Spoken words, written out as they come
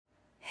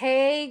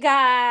Hey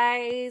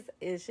guys,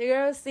 it's your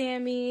girl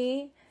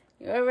Sammy.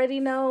 You already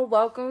know.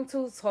 Welcome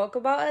to Talk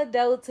About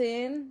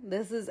Adulting.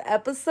 This is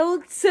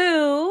episode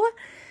 2.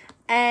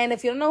 And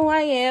if you don't know who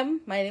I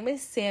am, my name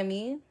is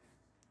Sammy.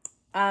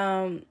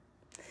 And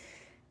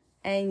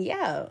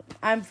yeah,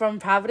 I'm from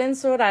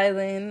Providence, Rhode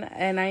Island,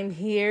 and I'm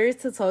here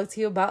to talk to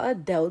you about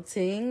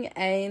adulting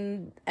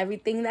and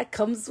everything that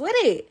comes with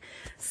it.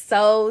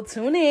 So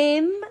tune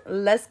in.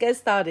 Let's get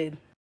started.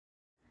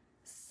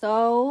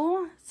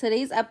 So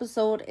today's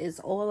episode is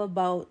all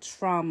about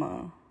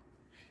trauma.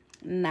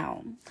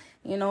 Now,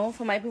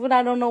 for my people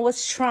that don't know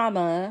what's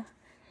trauma,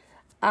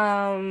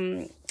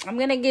 I'm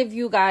gonna give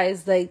you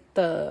guys like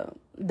the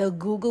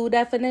Google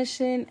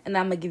definition, and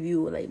I'm gonna give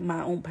you like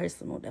my own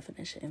personal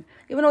definition,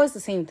 even though it's the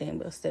same thing,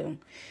 but still.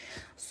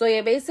 So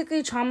yeah,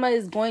 basically trauma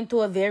is going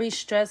through a very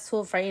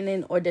stressful,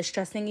 frightening, or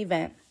distressing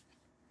event.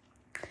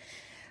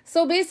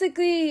 So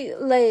basically,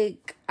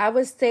 like I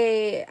would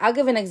say, I'll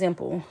give an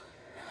example.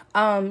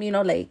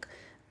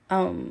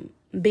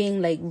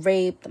 Being like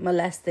raped,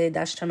 molested,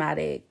 that's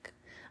traumatic.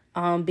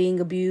 Being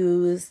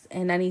abused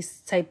and any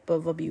type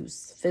of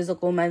abuse,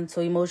 physical,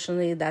 mental,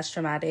 emotionally, that's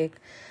traumatic.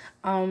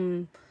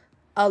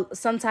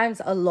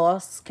 Sometimes a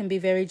loss can be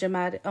very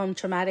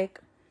traumatic.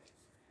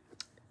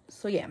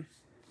 So yeah,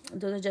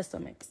 those are just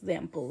some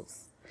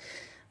examples.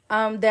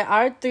 There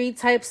are 3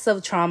 types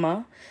of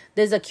trauma.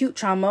 There's acute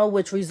trauma,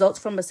 which results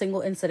from a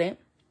single incident.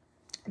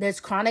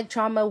 There's chronic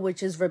trauma,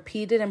 which is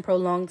repeated and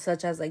prolonged,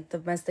 such as like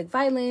domestic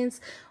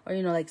violence or,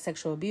 like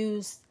sexual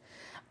abuse.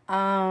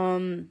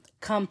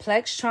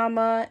 Complex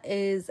trauma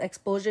is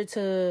exposure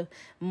to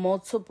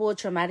multiple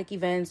traumatic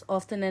events,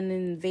 often an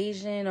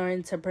invasion or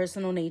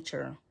interpersonal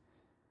nature.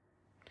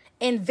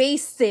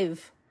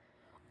 Invasive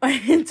or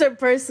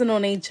interpersonal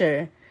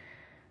nature.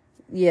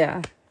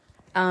 Yeah.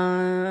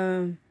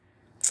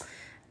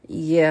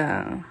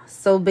 Yeah.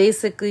 So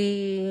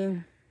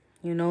basically,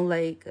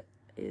 like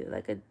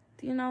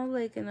in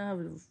a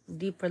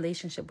deep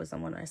relationship with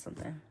someone or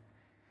something.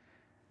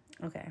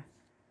 Okay.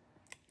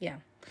 Yeah.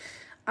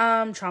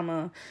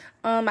 Trauma.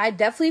 I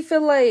definitely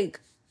feel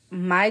like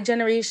my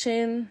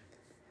generation,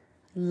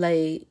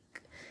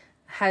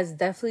 has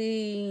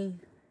definitely,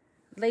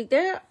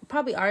 there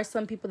probably are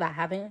some people that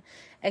haven't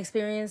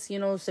experienced,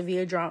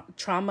 severe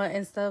trauma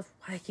and stuff.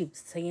 Why I keep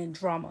saying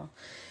trauma.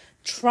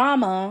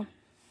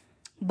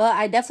 But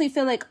I definitely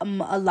feel like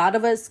a lot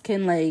of us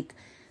can,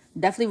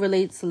 definitely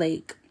relate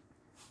to,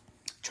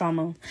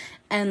 trauma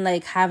and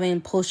having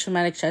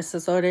post-traumatic stress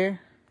disorder.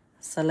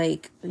 So those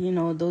of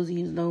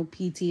you know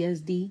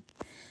PTSD.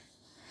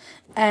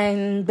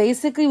 And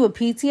basically what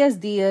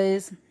PTSD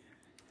is,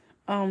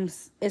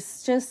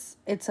 it's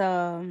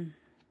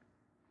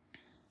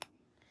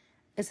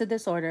a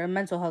disorder, a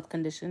mental health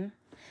condition.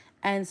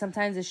 And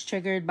sometimes it's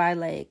triggered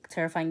by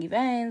terrifying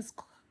events,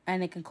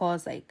 and it can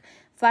cause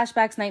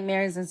flashbacks,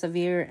 nightmares, and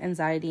severe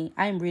anxiety.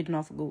 I am reading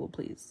off of Google,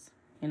 please.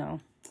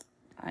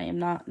 I am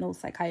not no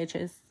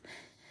psychiatrist.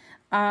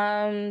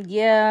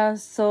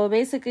 So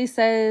basically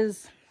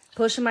says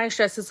post-traumatic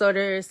stress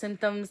disorder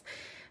symptoms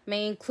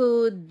may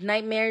include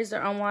nightmares or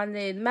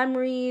unwanted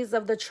memories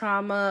of the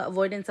trauma,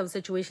 avoidance of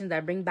situations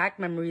that bring back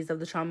memories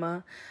of the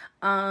trauma,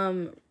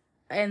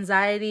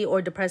 anxiety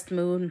or depressed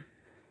mood,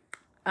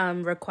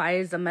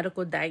 requires a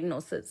medical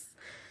diagnosis.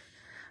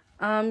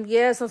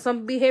 So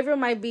some behavior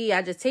might be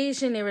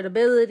agitation,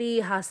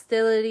 irritability,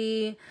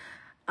 hostility,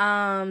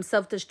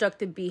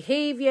 self-destructive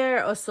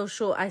behavior or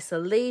social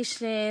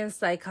isolation.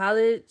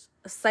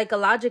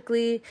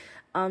 Psychologically,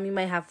 you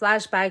might have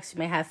flashbacks, you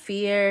may have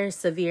fear,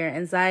 severe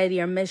anxiety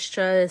or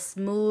mistrust,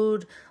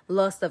 mood,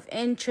 loss of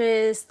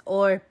interest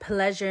or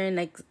pleasure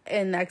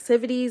in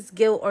activities,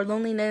 guilt or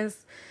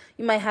loneliness.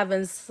 You might have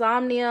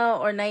insomnia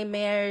or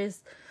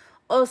nightmares.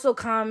 Also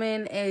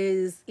common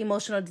is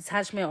emotional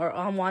detachment or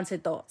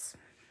unwanted thoughts.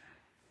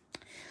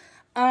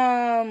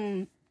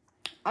 I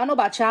don't know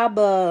about y'all,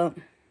 but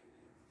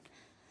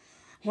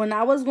when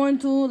I was going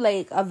through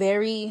a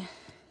very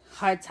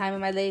hard time in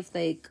my life,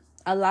 a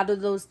lot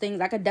of those things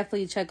I could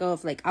definitely check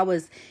off. I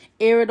was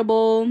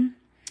irritable.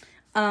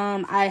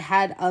 I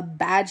had a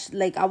bad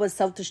I was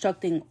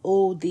self-destructing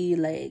OD.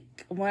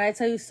 When I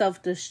tell you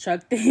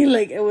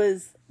self-destructing, it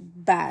was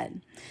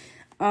bad.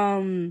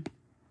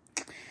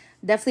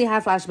 Definitely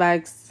had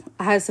flashbacks.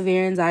 I had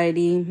severe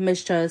anxiety,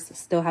 mistrust,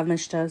 still have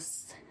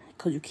mistrust,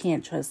 because you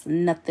can't trust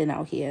nothing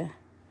out here.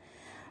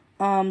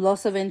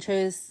 Loss of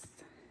interest.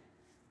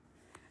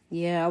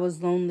 Yeah, I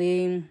was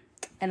lonely,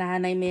 and I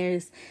had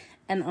nightmares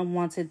and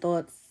unwanted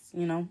thoughts,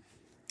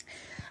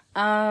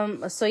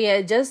 So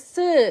yeah, just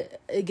to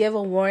give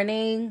a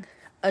warning,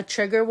 a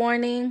trigger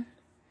warning.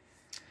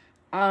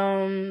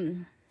 Yeah.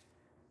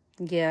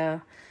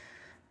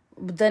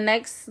 The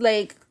next,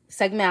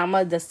 segment I'm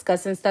gonna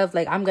discuss and stuff,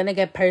 I'm gonna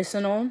get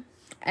personal,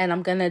 and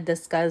I'm gonna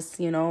discuss,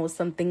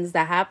 some things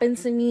that happened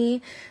to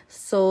me.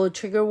 So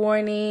trigger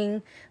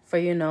warning for,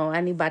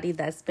 anybody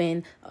that's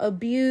been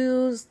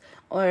abused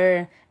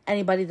or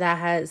anybody that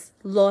has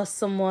lost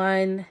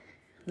someone,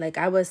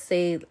 I would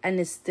say, and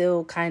is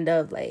still kind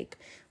of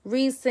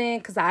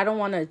recent, because I don't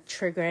want to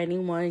trigger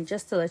anyone,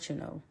 just to let you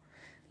know.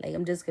 Like,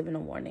 I'm just giving a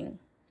warning.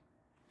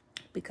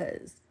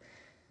 Because,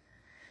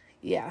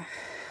 yeah.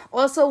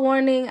 Also,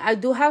 warning, I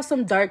do have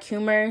some dark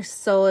humor.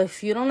 So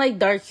if you don't like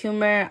dark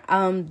humor,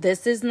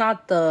 this is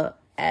not the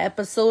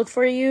episode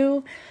for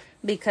you.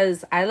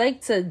 Because I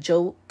like to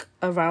joke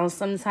around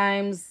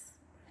sometimes.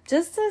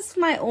 Just as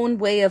my own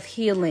way of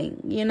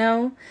healing, you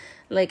know?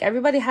 Like,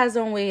 everybody has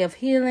their own way of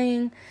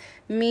healing.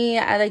 Me,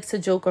 I like to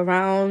joke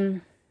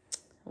around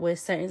with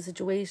certain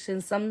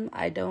situations. Some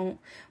I don't,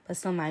 but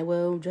some I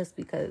will, just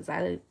because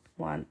I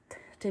want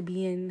to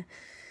be in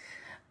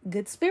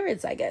good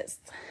spirits, I guess.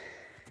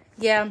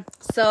 Yeah,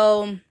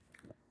 so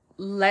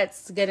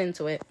let's get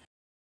into it.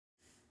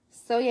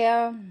 So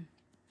yeah,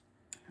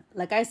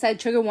 like I said,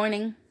 trigger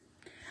warning.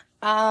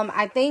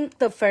 I think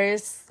I'm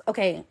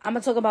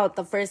gonna talk about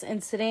the first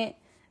incident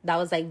that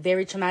was like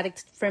very traumatic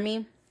for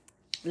me.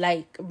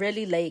 Like,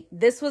 really, like,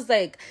 this was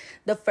like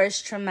the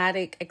first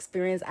traumatic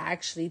experience I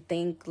actually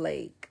think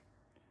like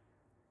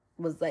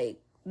was like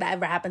that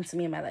ever happened to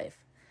me in my life.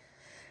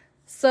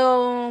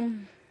 So,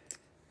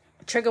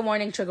 trigger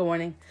warning.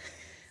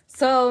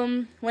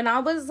 So, when I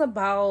was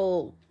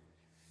about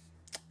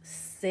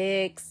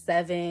 6,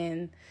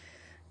 7,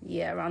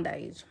 yeah, around that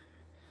age,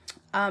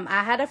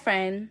 I had a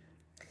friend.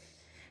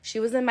 She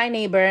was in my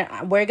neighbor.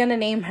 We're gonna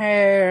name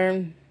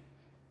her.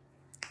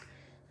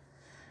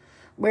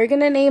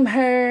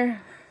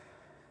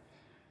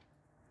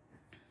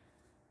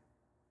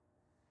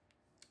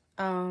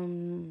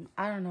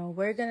 I don't know.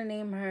 We're gonna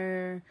name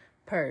her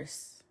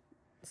Purse.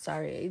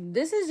 Sorry.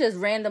 This is just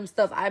random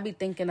stuff I be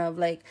thinking of.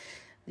 Like,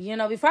 you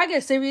know, before I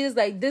get serious,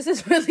 like, this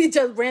is really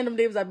just random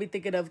names I be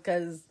thinking of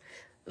because,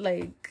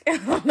 like, I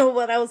don't know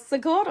what else to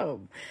call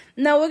them.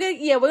 No, we're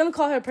gonna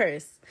call her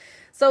Purse.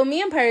 So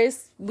me and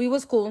Purse, we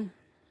was cool.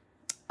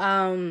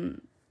 We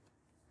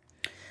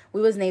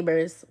was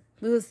neighbors.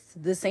 We was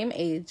the same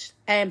age.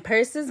 And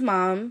Purse's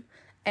mom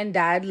and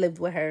dad lived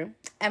with her.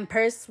 And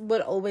Purse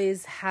would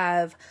always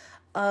have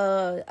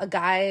a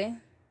guy.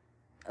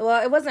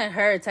 Well, it wasn't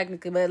her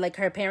technically, but like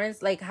her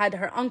parents like had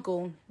her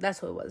uncle. That's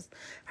who it was.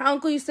 Her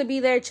uncle used to be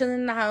there chilling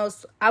in the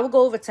house. I would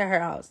go over to her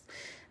house.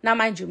 Now,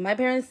 mind you, my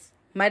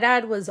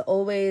dad was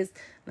always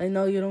like,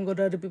 no, you don't go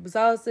to other people's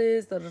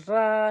houses. Da, da,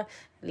 da.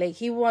 Like,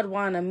 he would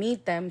want to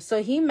meet them.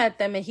 So he met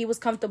them and he was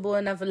comfortable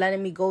enough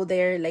letting me go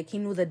there. Like, he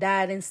knew the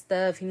dad and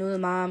stuff. He knew the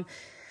mom.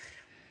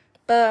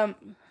 But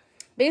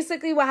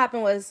basically what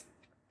happened was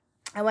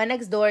I went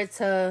next door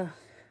to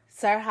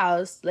her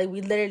house. Like,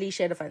 we literally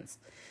shared a fence.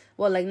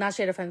 Well, like, not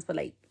shared a fence, but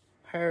like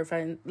her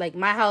friend, like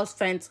my house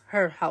fence,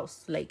 her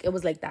house. Like, it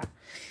was like that.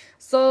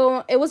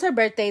 So it was her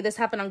birthday. This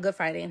happened on Good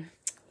Friday.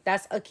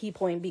 That's a key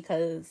point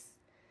because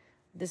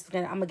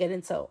I'm gonna get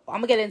into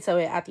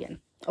it at the end.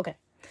 Okay.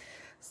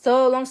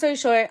 So long story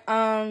short,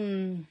 well,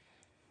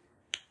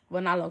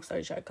 not long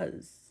story short,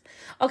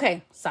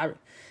 sorry.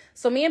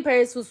 So me and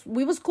Paris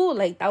we was cool.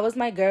 Like, that was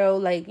my girl.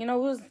 Like, you know,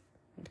 we was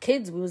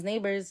kids, we was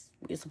neighbors.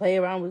 We used to play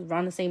around. We was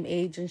around the same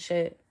age and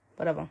shit.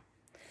 Whatever.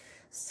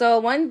 So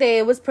one day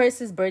it was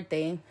Paris's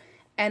birthday,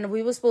 and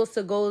we were supposed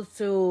to go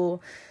to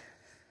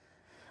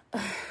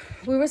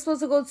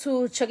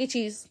Chuck E.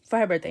 Cheese for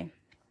her birthday.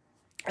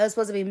 It was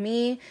supposed to be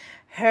me,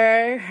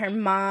 her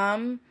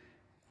mom.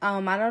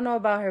 I don't know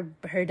about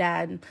her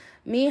dad.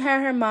 Me,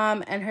 her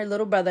mom, and her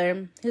little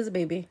brother. He's a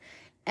baby.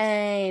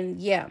 And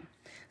yeah.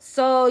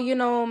 So, you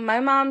know, my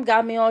mom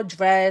got me all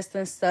dressed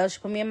and stuff. She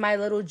put me in my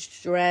little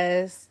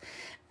dress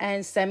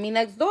and sent me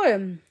next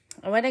door.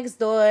 I went next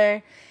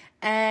door,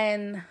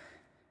 and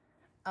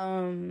I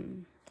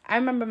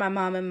remember my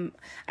mom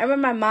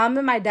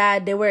and my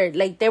dad, they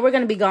were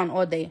gonna be gone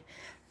all day.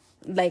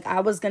 Like,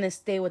 I was gonna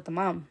stay with the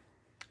mom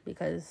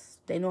because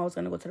they knew I was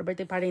gonna go to the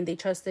birthday party, and they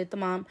trusted the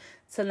mom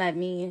to let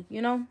me,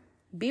 you know,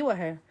 be with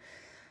her.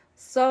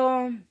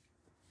 So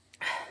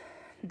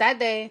that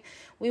day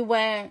I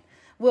went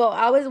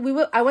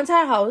to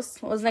her house.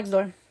 It was next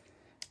door.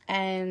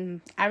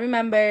 And I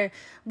remember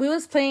we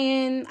was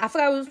playing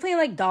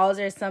like dolls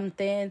or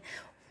something.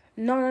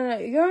 No.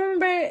 You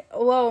remember?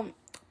 Well,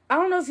 I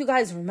don't know if you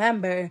guys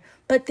remember,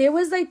 but there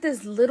was like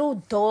this little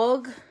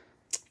dog.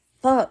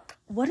 Fuck,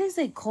 what is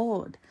it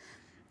called?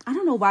 I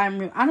don't know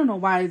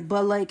why,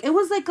 but like, it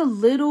was like a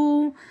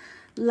little,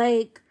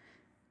 like,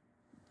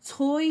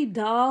 toy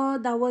doll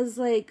that was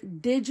like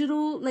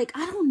digital. Like,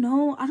 I don't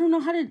know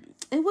how to.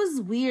 It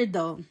was weird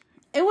though.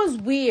 It was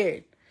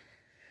weird.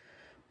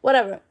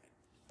 Whatever.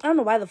 I don't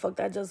know why the fuck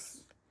that's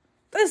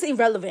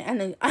irrelevant.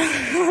 And then,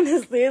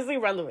 honestly, it's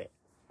irrelevant.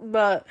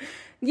 But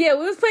yeah,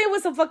 we was playing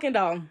with some fucking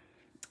dog.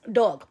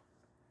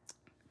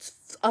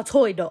 A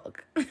toy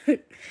dog.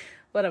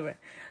 Whatever.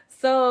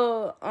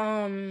 So,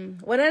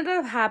 what ended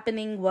up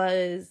happening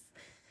was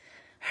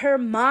her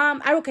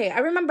mom. I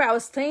remember I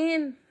was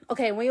playing.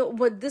 Okay,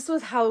 this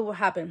was how it would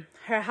happen.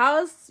 Her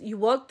house, you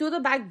walk through the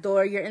back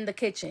door, you're in the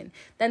kitchen.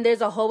 Then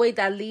there's a hallway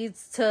that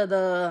leads to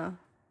the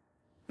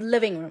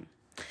living room.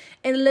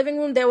 In the living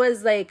room, there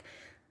was 1,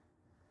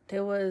 2,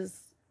 3,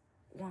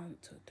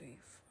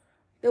 4.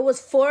 There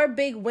was 4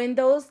 big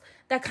windows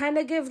that kind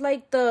of give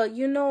like the,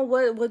 you know,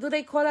 what do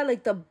they call that?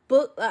 Like the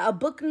book, a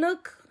book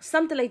nook,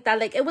 something like that.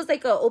 Like it was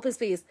like a open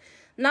space,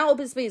 not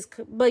open space,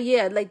 but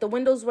yeah, like the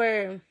windows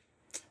were,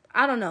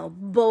 I don't know,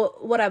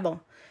 but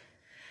whatever.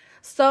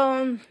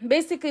 So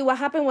basically what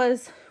happened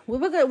was we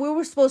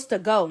were supposed to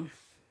go.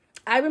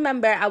 I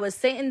remember I was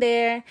sitting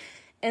there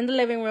in the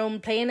living room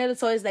playing with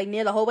the toys, like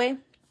near the hallway,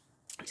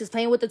 just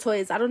playing with the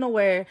toys. I don't know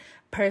where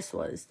Purse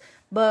was,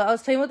 but I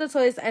was playing with the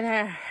toys,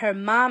 and her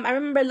mom, I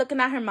remember looking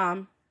at her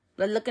mom,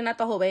 like looking at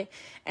the hallway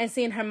and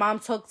seeing her mom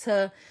talk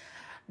to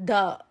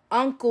the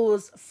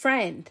uncle's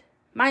friend.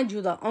 Mind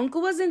you, the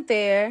uncle wasn't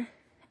there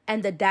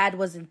and the dad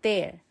wasn't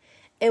there.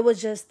 It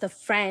was just the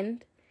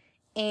friend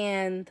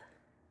and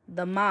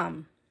the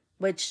mom,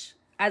 which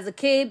as a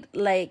kid,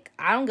 like,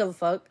 I don't give a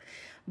fuck.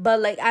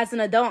 But like as an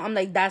adult, I'm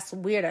like, that's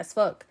weird as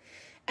fuck.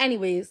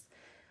 Anyways,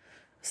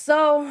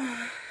 so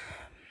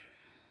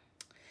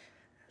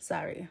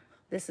sorry,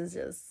 this is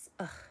just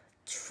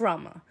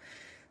trauma.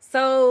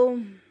 So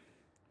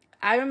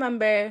I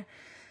remember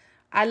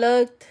I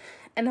looked,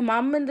 and the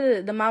mom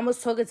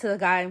was talking to the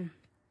guy.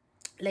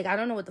 Like, I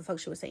don't know what the fuck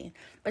she was saying,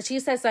 but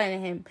she said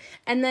something to him,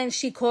 and then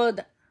she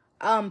called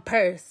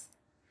Purse.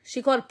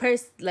 She called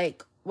Purse,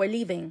 like, we're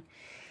leaving.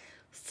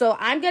 So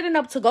I'm getting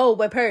up to go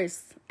with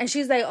Purse, and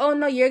she's like, oh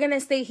no, you're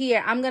gonna stay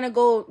here. I'm gonna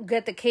go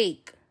get the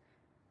cake,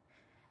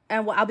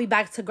 and I'll be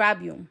back to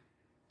grab you.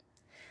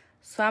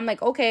 So I'm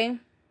like, okay.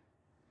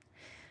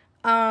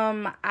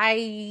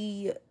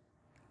 I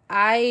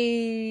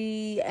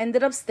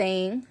ended up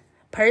staying.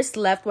 Purse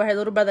left with her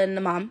little brother and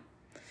the mom.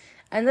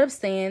 I ended up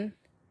staying.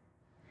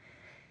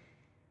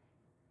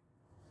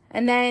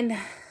 And then,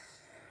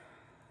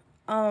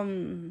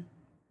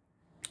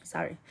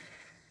 sorry.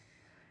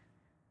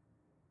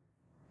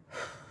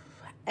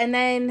 And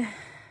then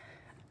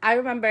I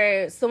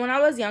remember, so when I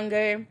was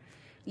younger,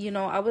 you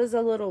know, I was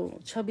a little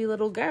chubby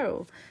little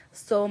girl.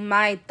 So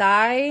my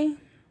thigh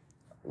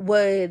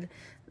would,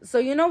 so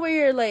you know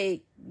where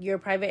your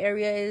private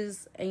area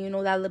is, and you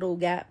know that little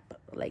gap,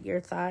 like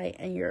your thigh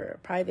and your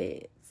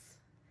private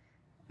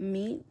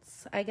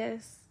meets, I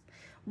guess.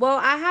 Well,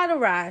 I had a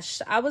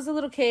rash. I was a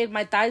little kid.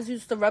 My thighs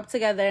used to rub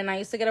together, and I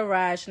used to get a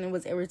rash, and it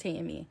was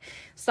irritating me.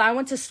 So I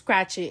went to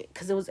scratch it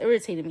because it was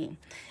irritating me.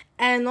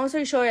 And long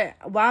story short,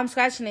 while I'm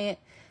scratching it,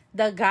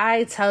 the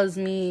guy tells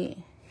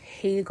me,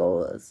 he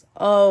goes,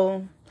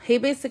 oh, he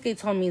basically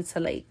told me to,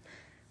 like,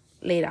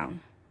 lay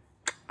down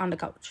on the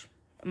couch.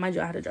 Mind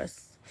you, I had a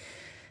dress.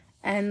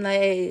 And,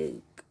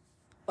 like,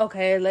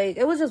 okay, like,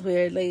 it was just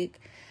weird. Like,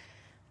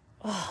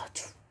 oh,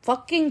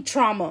 fucking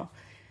trauma.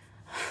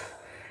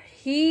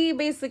 He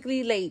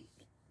basically, like,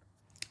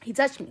 he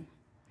touched me.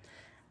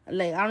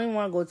 Like, I don't even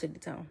want to go to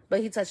detail,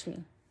 but he touched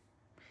me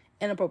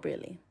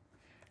inappropriately.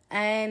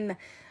 And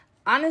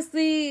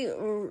honestly,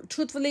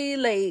 truthfully,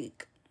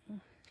 like,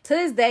 to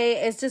this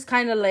day, it's just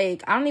kind of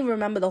like, I don't even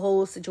remember the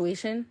whole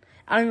situation.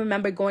 I don't even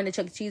remember going to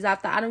Chuck E. Cheese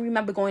after. I don't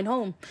remember going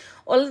home.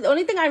 The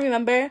only thing I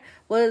remember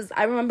was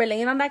I remember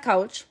laying on that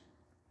couch.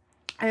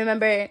 I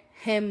remember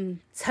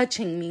him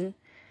touching me.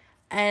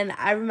 And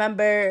I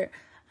remember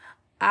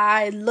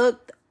I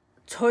looked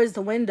towards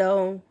the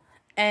window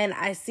and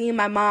I see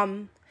my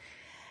mom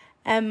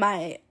and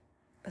my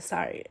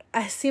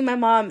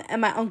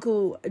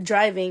uncle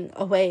driving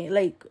away,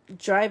 like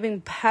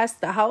driving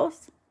past the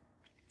house.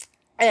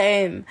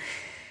 And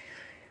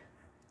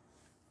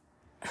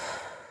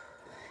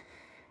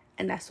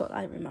that's all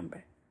I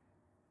remember.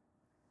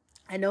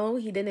 I know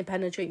he didn't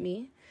penetrate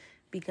me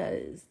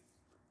because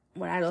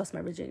when I lost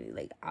my virginity,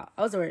 like, I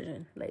was a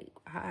virgin. Like,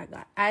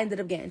 I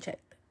ended up getting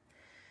checked.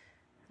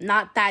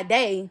 Not that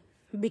day,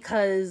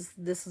 because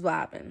this is what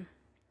happened.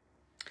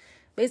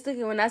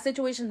 Basically, when that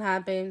situation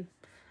happened,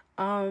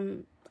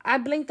 I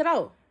blinked it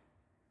out.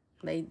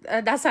 Like,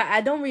 that's how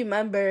I don't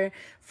remember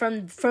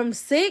from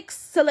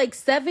 6 to like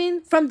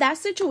 7, from that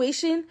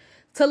situation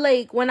to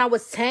like when I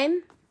was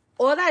 10.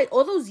 All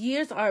those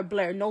years are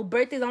blurred. No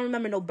birthdays, I don't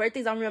remember. No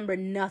birthdays, I don't remember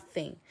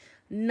nothing.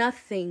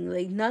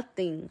 Like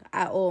nothing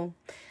at all.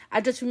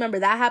 I just remember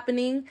that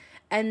happening.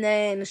 And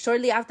then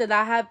shortly after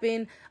that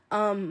happened,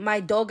 my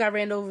dog got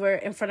ran over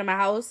in front of my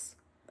house,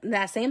 in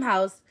that same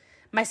house.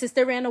 My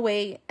sister ran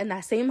away in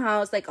that same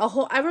house. Like,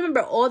 I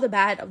remember all the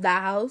bad of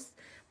that house.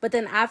 But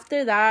then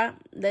after that,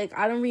 like,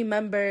 I don't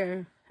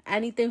remember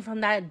anything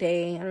from that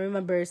day. I don't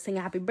remember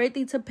singing happy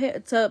birthday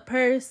to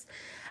Purse.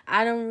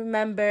 I don't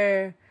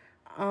remember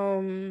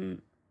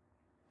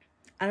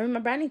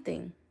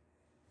anything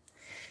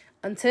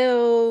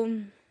until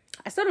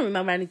I still don't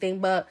remember anything,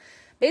 but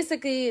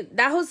basically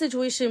that whole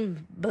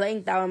situation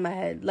blanked out in my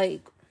head.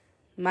 Like,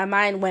 my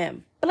mind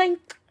went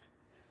blank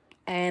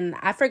and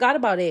I forgot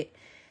about it.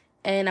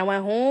 And I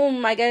went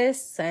home, I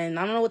guess, and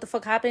I don't know what the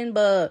fuck happened,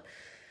 but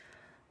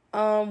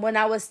when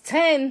I was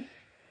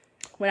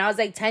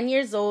like 10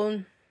 years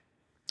old,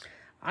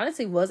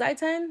 honestly, was I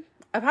 10?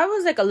 I probably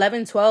was like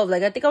 11, 12.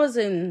 Like, I think I was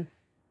in,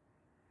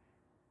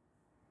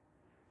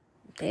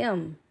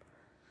 damn,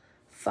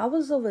 if I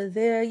was over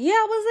there, yeah,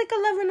 I was like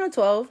 11 or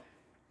 12.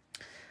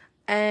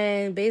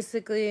 And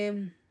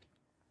basically,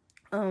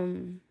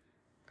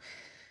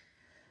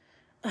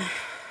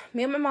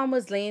 me and my mom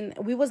was laying.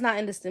 We was not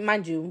in this.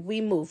 Mind you,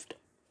 we moved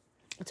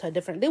to a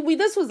different.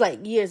 This was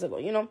like years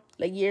ago.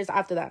 Like years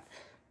after that.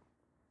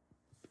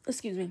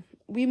 Excuse me.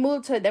 We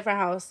moved to a different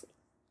house,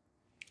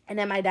 and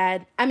then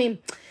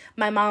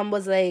my mom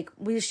was like,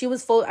 I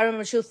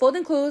remember she was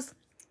folding clothes,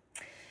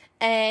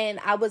 and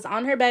I was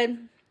on her bed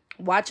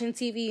watching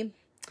TV,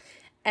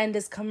 and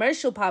this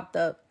commercial popped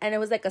up, and it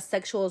was like a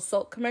sexual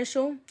assault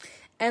commercial,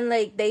 and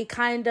like they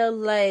kind of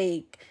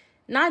like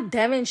not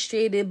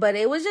demonstrated, but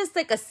it was just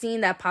like a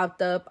scene that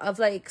popped up of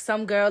like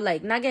some girl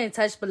like not getting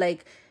touched, but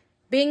like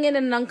being in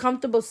an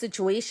uncomfortable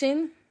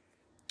situation,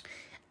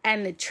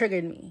 and it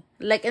triggered me.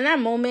 Like in that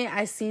moment,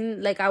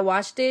 I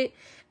watched it,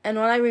 and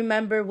all I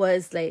remember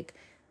was like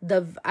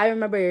I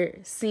remember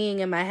seeing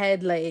in my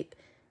head like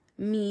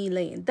me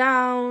laying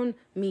down,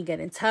 me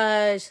getting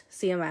touched,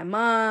 seeing my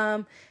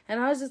mom, and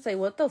I was just like,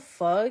 what the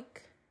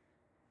fuck?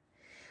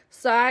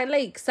 So I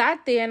like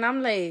sat there, and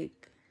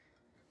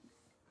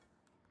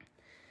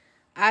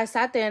I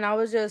sat there and I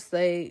was just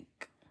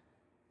like,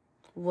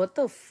 what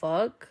the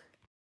fuck?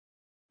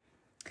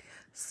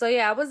 So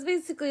yeah, I was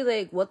basically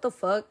like, what the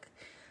fuck?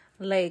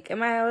 Like,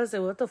 I was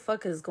like, what the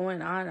fuck is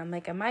going on? I'm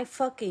like, am I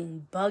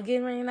fucking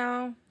bugging right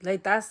now?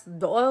 Like, that's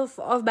the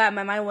off bat,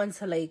 my mind went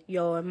to like,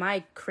 yo, am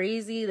I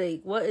crazy?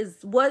 Like,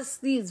 what's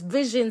these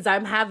visions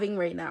I'm having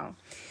right now?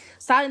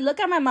 So I look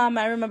at my mom.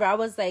 I remember I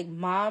was like,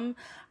 Mom,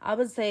 I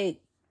was like,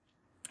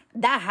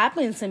 that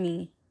happened to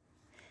me.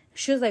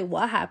 She was like,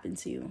 what happened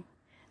to you?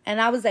 And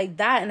I was like,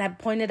 that, and I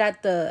pointed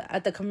at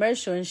the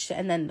commercial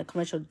and then the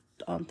commercial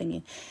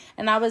thingy,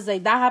 and I was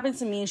like, that happened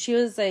to me. And she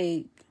was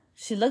like,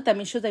 she looked at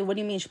me. She was like, what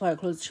do you mean? She put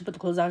the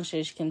clothes on.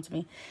 She came to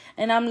me,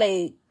 and I'm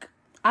like,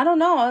 I don't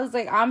know. I was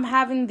like, I'm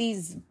having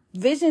these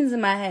visions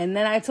in my head, and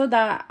then I told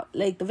that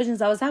like the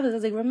visions I was having. I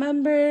was like,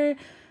 remember,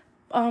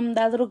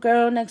 that little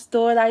girl next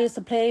door that I used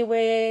to play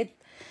with.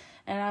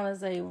 And I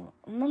was like,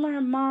 remember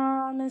her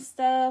mom and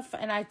stuff?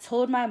 And I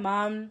told my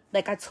mom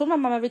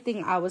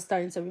everything I was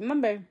starting to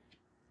remember.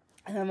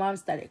 And my mom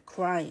started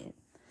crying.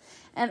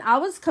 And I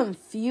was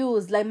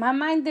confused. Like, my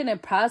mind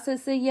didn't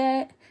process it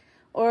yet.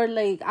 Or,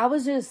 like, I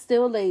was just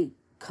still, like,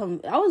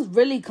 I was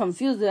really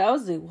confused. I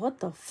was like, what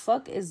the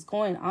fuck is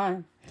going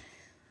on?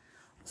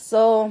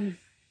 So,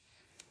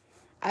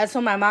 I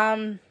told my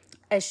mom,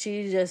 and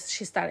she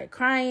started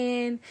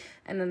crying.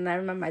 And then I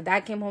remember my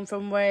dad came home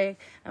from work,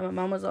 and my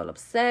mom was all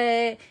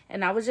upset,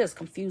 and I was just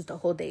confused the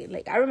whole day.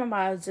 Like, I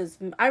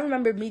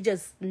remember me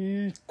just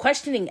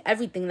questioning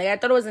everything. Like, I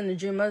thought it was in a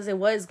dream. I was like,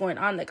 what is going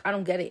on? Like, I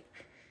don't get it.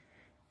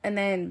 And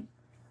then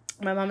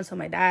my mom told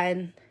my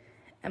dad,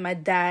 and my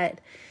dad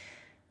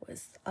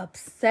was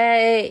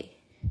upset.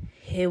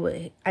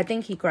 I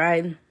think he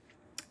cried.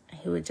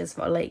 He would just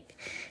felt like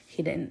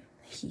he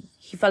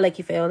felt like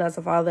he failed as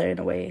a father in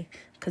a way,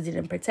 because he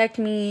didn't protect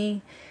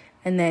me.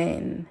 And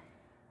then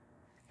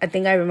I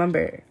think I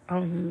remember,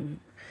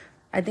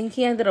 I think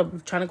he ended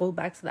up trying to go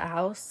back to the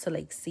house to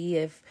like see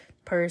if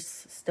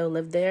Purse still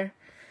lived there.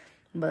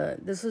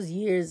 But this was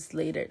years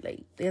later.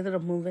 Like, they ended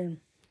up moving.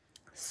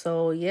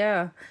 So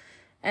yeah.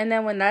 And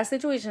then when that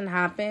situation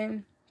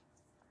happened,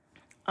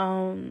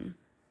 I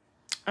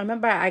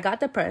remember I got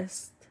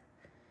depressed,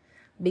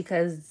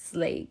 because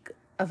like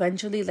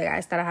eventually like I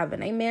started having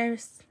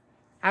nightmares.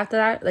 After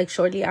that, like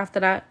shortly after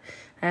that,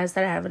 I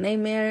started having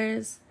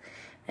nightmares,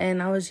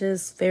 and I was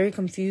just very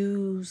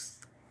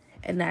confused,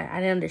 and I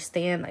didn't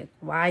understand like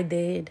why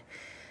did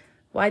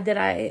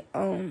I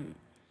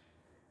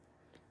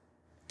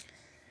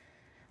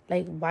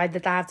like why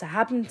did that have to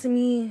happen to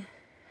me?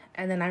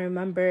 And then I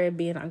remember it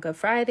being on Good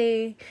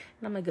Friday,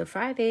 and I'm like, Good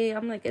Friday,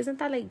 I'm like, isn't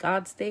that like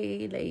God's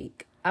day?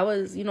 Like, I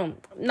was,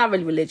 not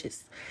really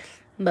religious,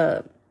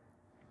 but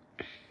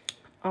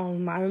I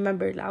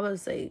remember I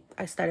was like,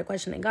 I started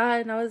questioning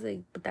God, and I was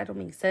like, but that don't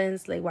make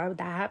sense. Like, why would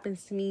that happen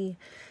to me?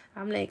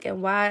 I'm like,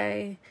 and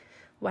why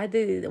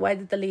did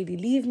the lady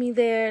leave me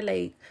there?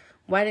 Like,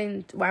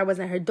 why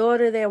wasn't her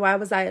daughter there? Why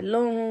was I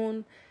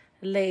alone?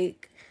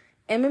 Like,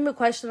 it made me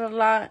question a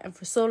lot, and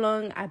for so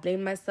long, I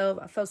blamed myself.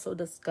 I felt so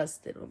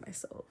disgusted with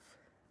myself.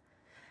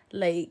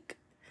 Like,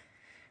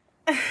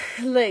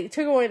 like,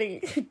 trigger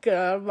warning,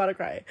 God, I'm about to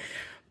cry.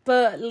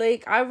 But,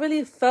 like, I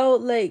really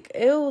felt like,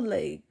 ew,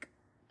 like,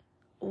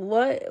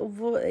 what,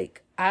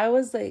 like, I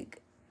was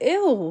like,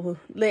 ew.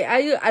 Like,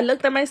 I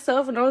looked at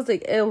myself, and I was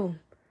like, ew.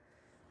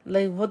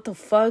 Like, what the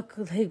fuck?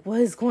 Like, what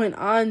is going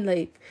on?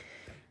 Like,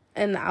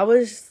 and I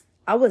was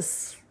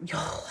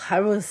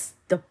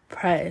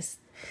depressed.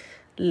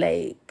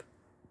 Like,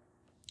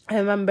 I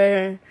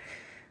remember,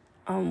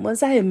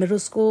 once I hit middle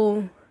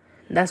school,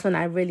 that's when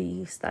I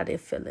really started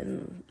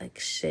feeling like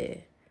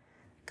shit.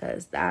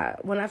 Because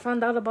when I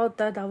found out about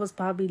that was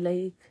probably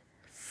like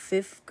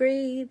 5th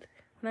grade.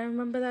 When I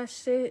remember that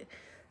shit.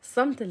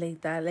 Something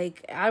like that.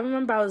 Like, I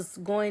remember I was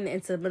going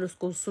into middle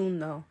school soon,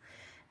 though.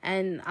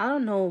 And I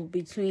don't know,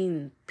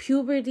 between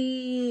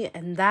puberty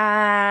and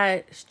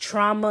that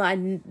trauma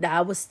that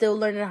I was still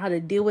learning how to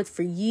deal with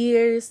for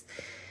years.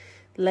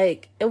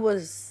 Like, it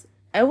was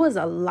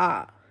a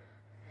lot.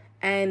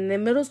 And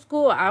in middle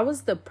school, I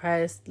was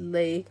depressed.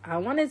 Like, I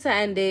wanted to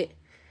end it.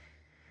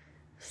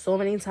 so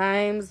many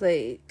times.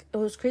 Like, it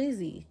was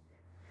crazy.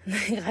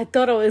 Like, I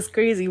thought I was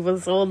crazy for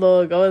so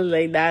long. I was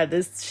like, nah,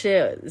 this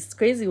shit is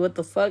crazy. What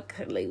the fuck?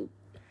 Like,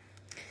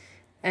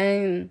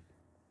 and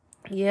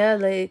yeah,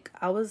 like,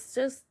 I was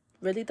just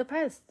really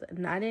depressed.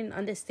 And I didn't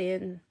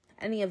understand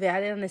any of it. I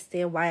didn't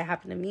understand why it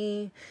happened to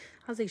me.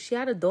 I was like, she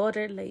had a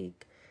daughter.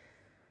 Like,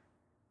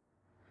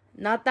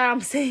 not that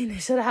I'm saying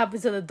it should have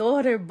happened to the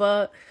daughter,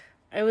 but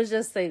it was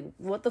just like,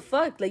 what the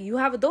fuck? Like, you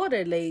have a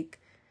daughter. Like,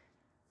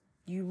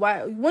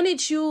 why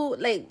wouldn't you,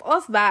 like,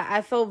 off bat,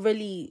 I felt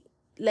really,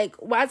 like,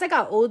 as I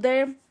got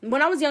older,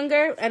 when I was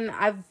younger and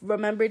I've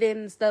remembered it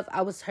and stuff,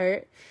 I was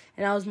hurt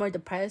and I was more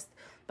depressed.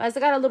 But as I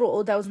got a little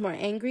older, I was more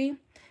angry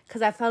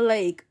because I felt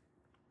like,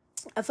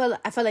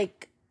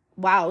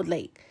 wow,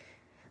 like,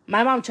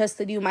 my mom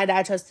trusted you, my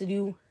dad trusted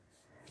you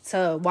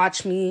to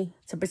watch me,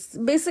 to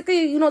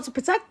basically, you know, to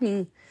protect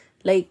me.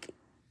 Like,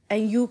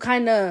 and you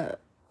kind of,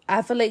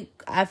 I feel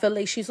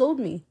like she sold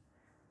me.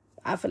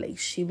 I feel like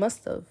she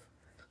must have.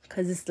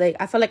 Because it's like,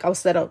 I felt like I was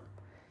set up.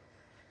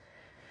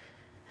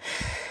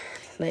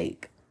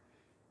 Like,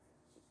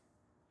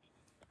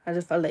 I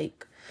felt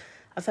like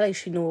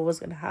she knew what was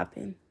going to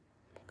happen.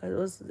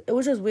 Because it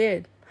was just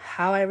weird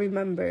how I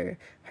remember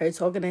her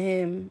talking to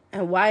him.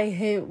 And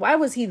why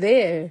was he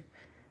there?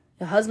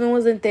 The husband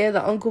wasn't there.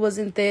 The uncle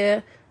wasn't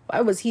there. Why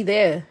was he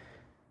there?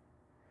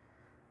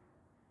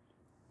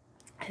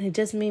 And it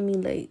just made me,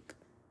 like,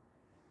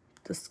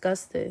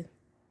 disgusted.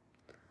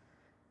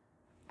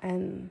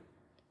 And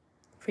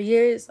for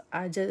years,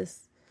 I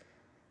just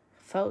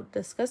felt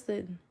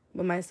disgusted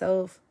with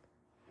myself.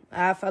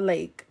 I felt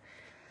like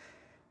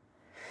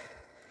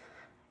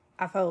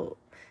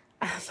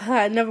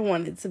I never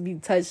wanted to be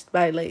touched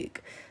by,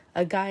 like,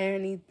 a guy or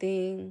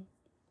anything.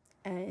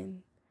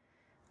 And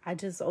I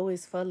just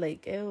always felt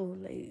like, ew,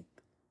 like,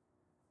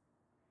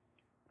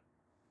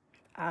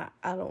 I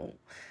don't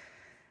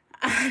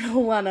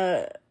want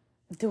to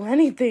do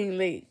anything.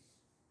 Like,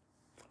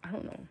 I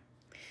don't know.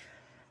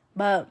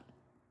 But,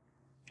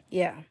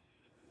 yeah.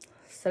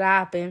 So that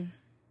happened.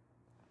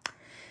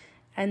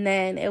 And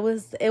then it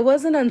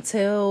wasn't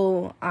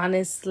until,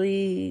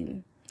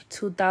 honestly,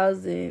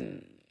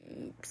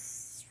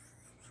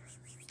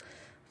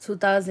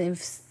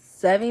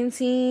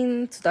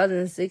 2017,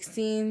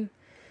 2016,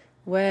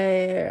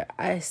 where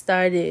I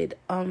started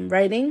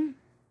writing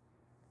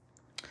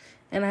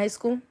in high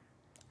school.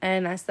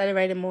 And I started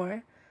writing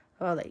more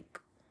about, like,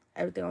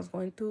 everything I was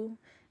going through.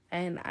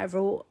 And I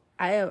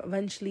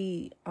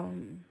eventually,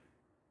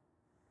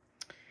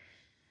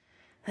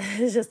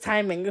 it's just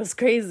timing. It was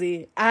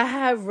crazy. I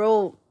had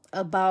wrote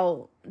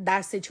about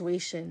that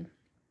situation.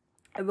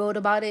 I wrote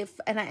about it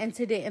and I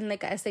entered it in,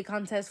 like, an essay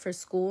contest for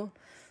school,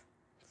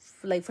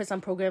 for some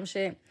program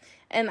shit.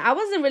 And I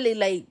wasn't really,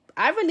 like,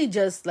 I really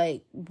just,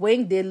 like,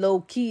 winged it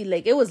low key.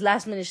 Like, it was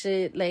last minute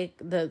shit. Like,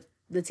 the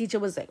teacher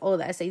was like, oh,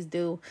 the essay's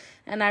due.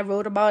 And I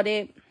wrote about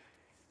it.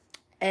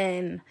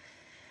 And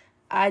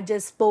I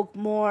just spoke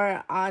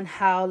more on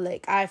how,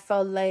 like, I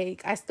felt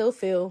like, I still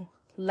feel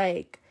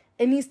like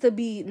it needs to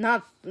be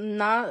not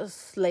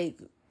like,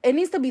 it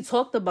needs to be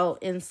talked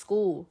about in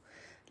school.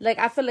 Like,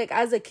 I feel like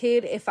as a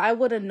kid, if I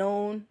would have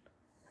known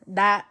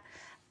that,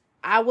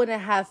 I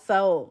wouldn't have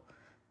felt,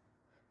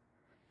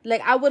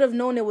 like, I would have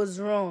known it was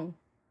wrong.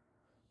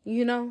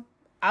 You know?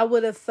 I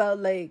would have felt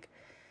like,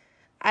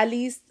 at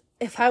least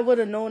if I would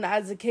have known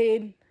as a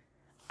kid,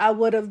 I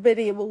would have been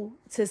able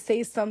to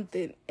say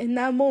something in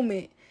that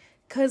moment.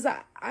 Because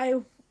I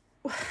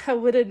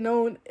would have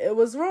known it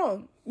was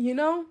wrong, you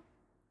know?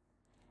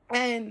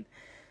 And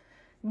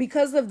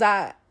because of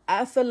that,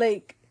 I feel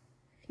like,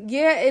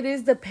 yeah, it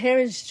is the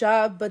parents'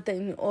 job, but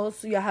then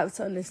also you have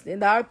to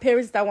understand there are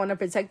parents that want to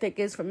protect their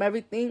kids from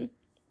everything.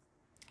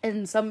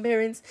 And some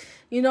parents,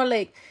 you know,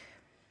 like,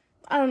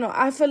 I don't know,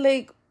 I feel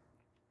like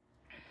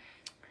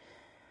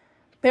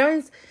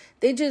parents,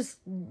 there's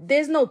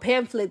no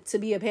pamphlet to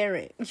be a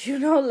parent, you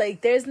know,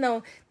 like, there's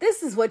no,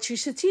 this is what you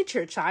should teach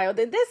your child,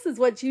 and this is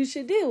what you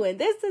should do, and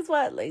this is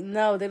what, like,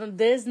 no,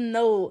 there's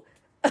no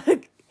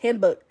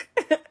handbook.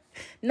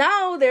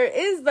 Now there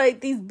is,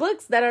 like, these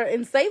books that are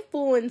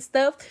insightful and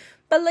stuff,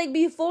 but, like,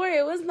 before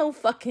it was no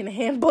fucking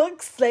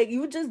handbooks. Like,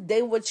 you just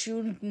did what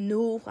you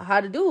knew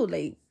how to do,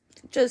 like,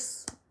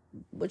 just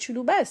what you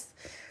do best.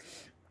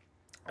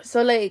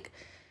 So, like,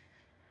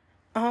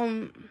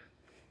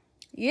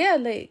 yeah,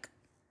 like,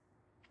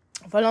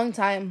 for a long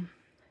time,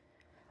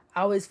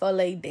 I always felt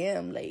like,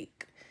 damn,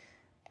 like,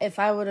 if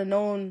I would have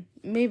known,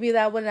 maybe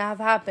that wouldn't have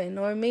happened,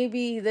 or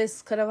maybe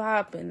this could have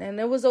happened. And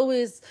it was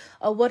always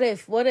a what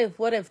if.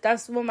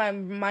 That's what my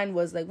mind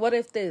was, like, what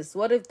if this,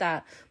 what if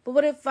that, but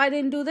what if I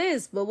didn't do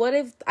this, but what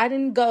if I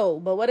didn't go,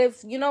 but what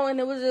if, you know. And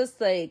it was just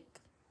like,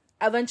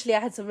 eventually I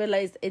had to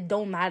realize it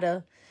don't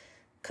matter,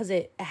 because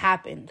it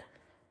happened.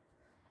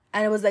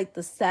 And it was like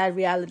the sad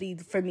reality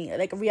for me,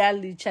 like a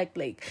reality check,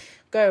 like,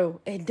 girl,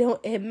 it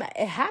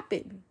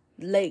happened.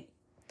 Like,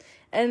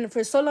 and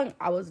for so long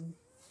I was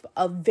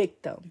a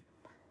victim.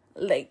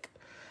 Like,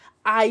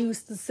 I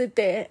used to sit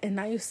there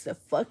and I used to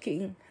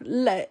fucking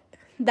let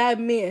that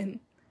man,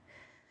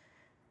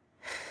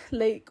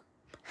 like,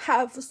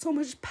 have so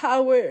much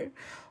power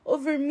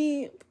over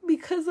me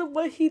because of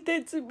what he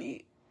did to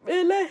me.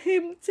 And let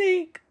him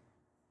take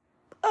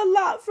a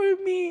lot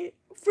from me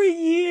for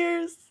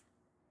years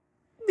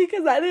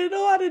because I didn't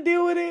know how to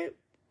deal with it.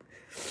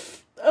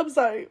 I'm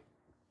sorry.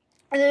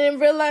 I didn't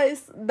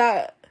realize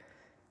that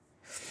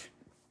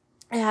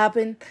it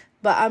happened,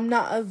 but I'm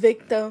not a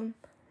victim.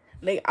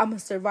 Like, I'm a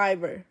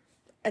survivor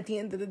at the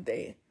end of the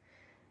day.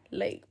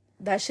 Like,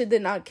 that shit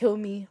did not kill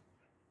me.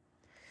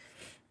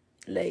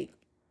 Like,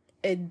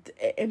 it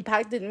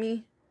impacted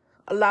me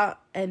a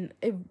lot, and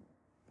it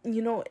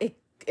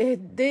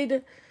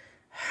did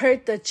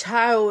hurt the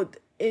child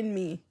in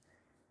me,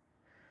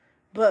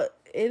 but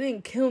it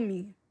didn't kill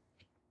me,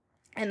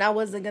 and I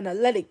wasn't gonna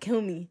let it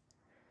kill me,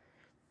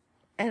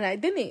 and I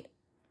didn't,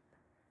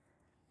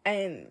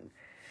 and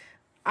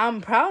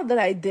I'm proud that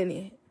I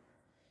didn't.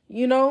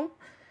 It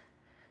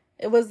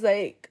was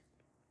like,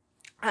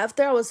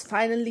 after I was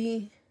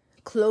finally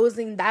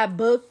closing that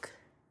book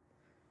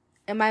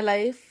in my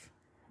life,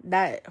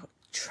 that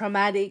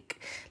traumatic,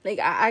 like,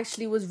 I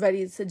actually was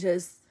ready to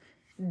just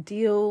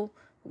deal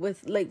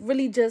with, like,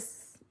 really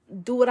just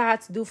do what I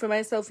had to do for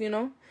myself,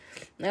 And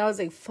I was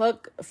like,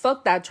 fuck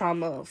that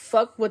trauma.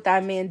 Fuck what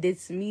that man did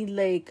to me.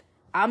 Like,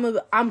 I'm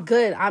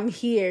good. I'm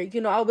here.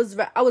 I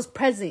was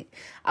present.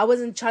 I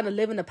wasn't trying to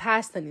live in the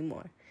past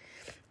anymore.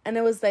 And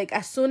it was like,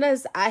 as soon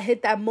as I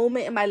hit that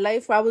moment in my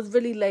life where I was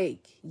really like,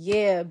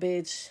 yeah,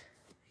 bitch,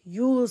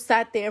 you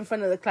sat there in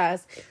front of the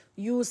class.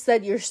 You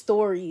said your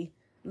story.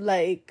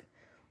 Like,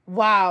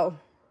 wow.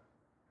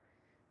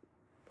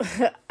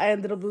 I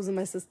ended up losing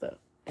my sister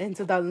in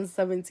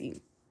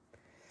 2017.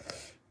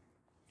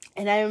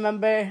 And I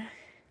remember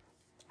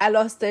I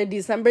lost her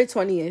December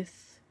 20th.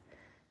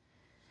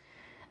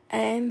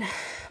 And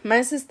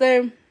my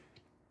sister,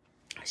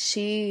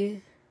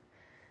 she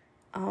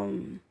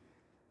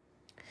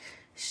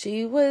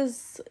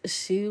was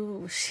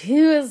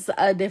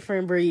a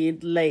different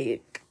breed,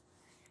 like,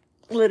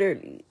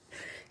 literally.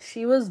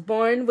 She was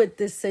born with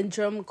this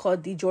syndrome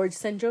called the George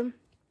syndrome.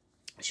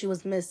 She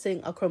was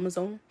missing a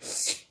chromosome.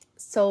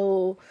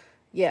 So,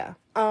 yeah.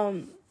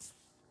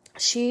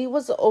 She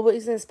was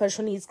always in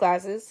special needs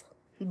classes,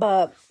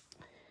 but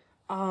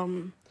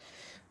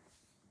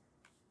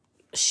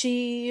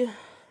she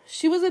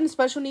was in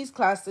special needs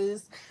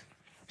classes.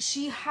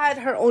 She had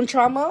her own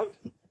trauma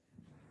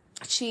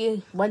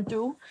she went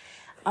through.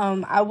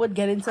 I would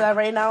get into that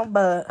right now,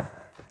 but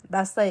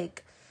that's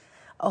like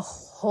a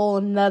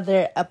whole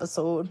nother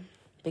episode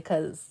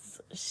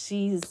because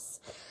she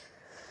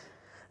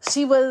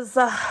was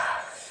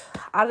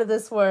out of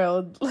this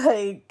world,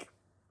 like,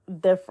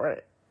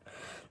 different.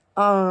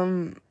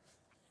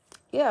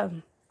 Yeah.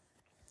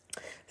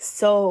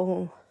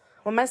 So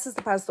when my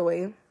sister passed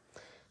away,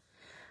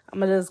 I'm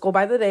gonna just go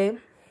by the day.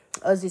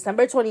 It was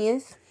December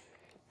 20th.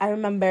 I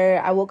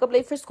remember I woke up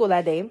late for school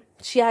that day.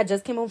 She had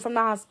just came home from the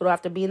hospital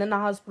after being in the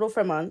hospital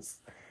for months.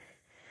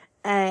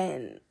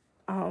 And,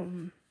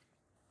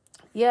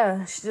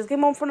 yeah, she just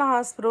came home from the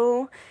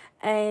hospital.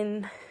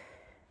 And,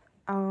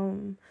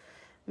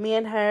 me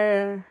and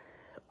her...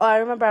 Oh, I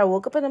remember I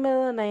woke up in the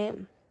middle of the night.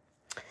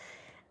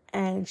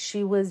 And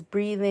she was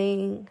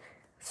breathing.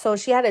 So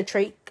she had a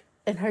trach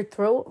in her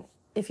throat.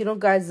 If you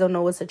guys don't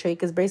know what's a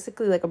trach, it's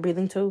basically like a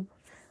breathing tube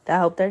that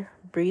helped her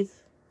breathe.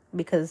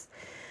 Because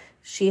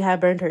she had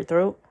burned her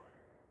throat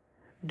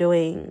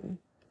doing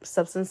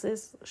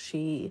substances.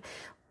 She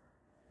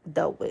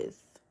dealt with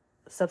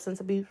substance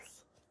abuse.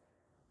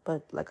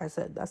 But like I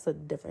said, that's a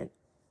different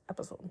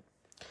episode.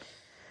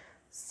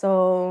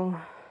 So,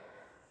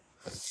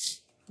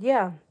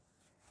 yeah,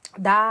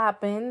 that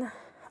happened.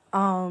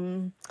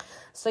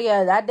 So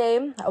yeah, that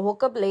day I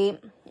woke up late.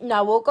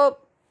 I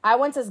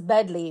went to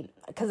bed late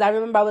because I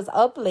remember I was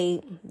up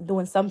late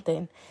doing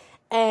something.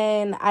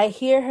 And I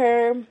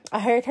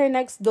heard her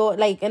next door,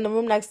 like in the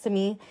room next to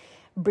me,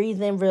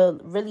 breathing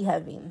really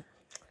heavy.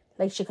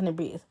 Like she couldn't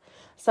breathe.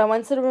 So I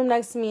went to the room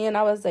next to me and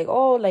I was like,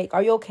 oh, like,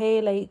 are you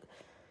okay? Like,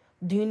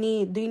 do you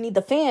need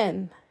the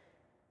fan?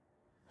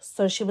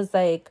 So she was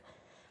like,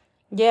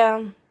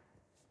 yeah.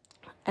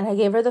 And I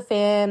gave her the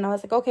fan. I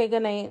was like, okay,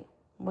 good night.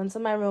 Went to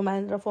my room. I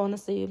ended up falling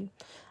asleep.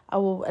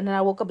 And then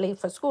I woke up late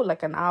for school,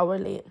 like an hour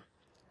late.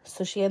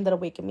 So she ended up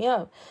waking me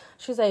up.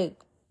 She was like,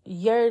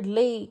 you're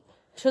late.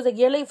 She was like,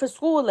 you're late for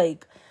school.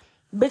 Like,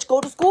 bitch,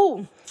 go to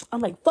school. I'm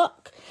like,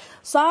 fuck.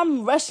 So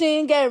I'm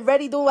rushing, getting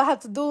ready, doing what I have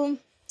to do.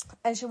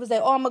 And she was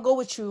like, oh, I'm going to go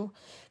with you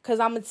because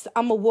I'm going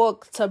to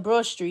walk to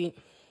Broad Street.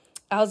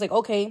 I was like,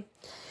 okay.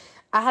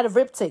 I had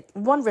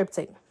one rib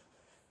tick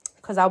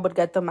because I would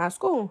get them at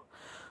school.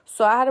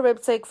 So I had a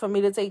rib tick for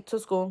me to take to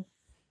school.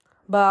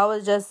 But I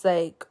was just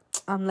like,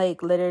 I'm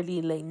like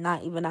literally like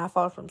not even that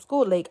far from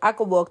school. Like I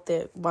could walk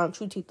there. Why don't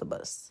you take the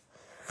bus?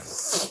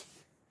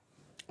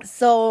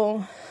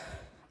 So,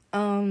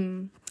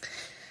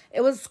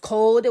 it was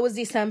cold. It was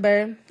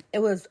December. It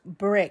was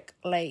brick,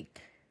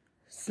 like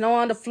snow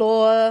on the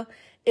floor.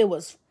 It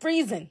was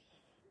freezing.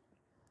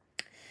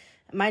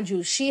 Mind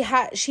you, she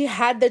had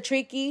the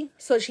trachea,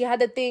 so she had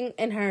the thing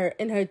in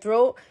her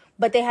throat,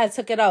 but they had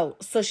took it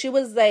out. So she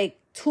was like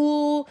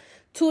two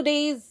 2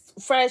 days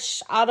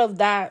fresh out of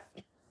that,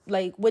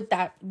 like, with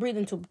that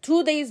breathing tube.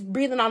 2 days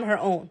breathing on her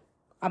own,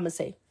 I'm gonna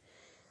say.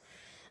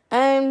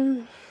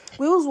 And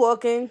we was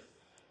walking,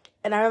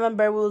 and I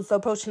remember we was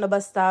approaching the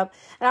bus stop,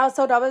 and I was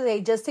told, I was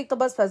like, just take the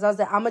bus pass. I was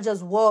like, I'm gonna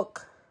just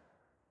walk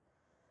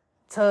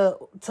to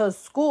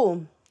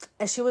school.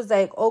 And she was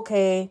like,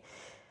 okay.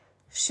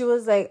 She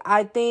was like,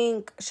 I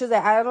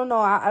don't know,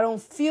 I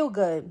don't feel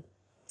good.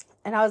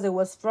 And I was like,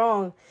 what's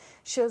wrong?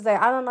 She was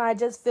like, I don't know, I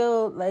just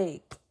feel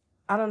like,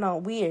 I don't know,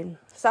 weird.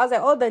 So I was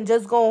like, oh, then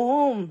just go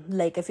home.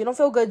 Like, if you don't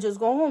feel good, just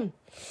go home.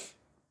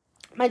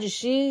 Mind you,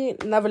 she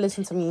never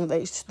listened to me.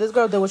 Like, this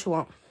girl did what she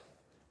want.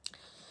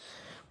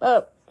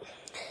 But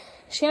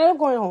she ended up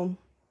going home.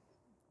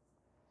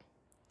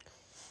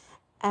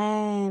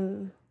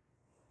 And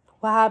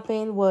what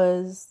happened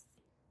was,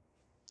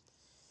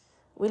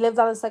 we lived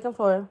on the second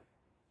floor.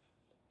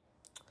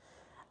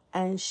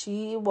 And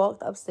she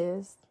walked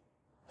upstairs.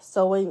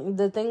 So when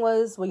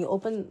you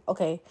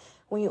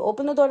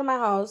open the door to my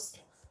house,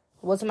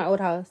 what's in my old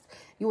house,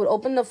 you would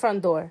open the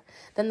front door.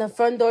 Then the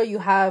front door, you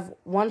have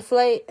 1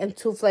 flight and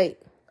 2 flight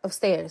of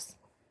stairs.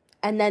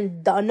 And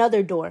then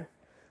another door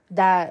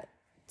to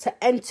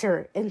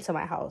enter into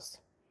my house.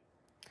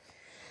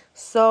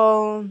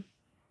 So,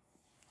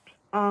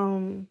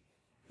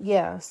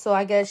 yeah. So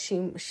I guess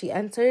she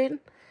entered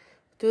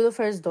through the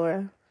first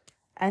door.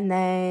 And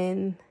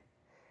then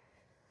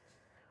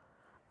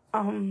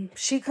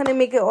she couldn't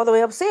make it all the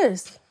way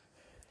upstairs.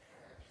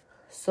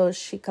 So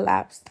she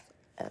collapsed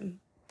and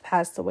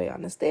passed away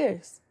on the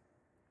stairs.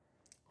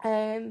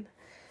 And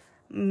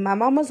my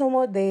mom was home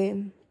all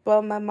day.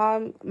 But my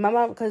mom,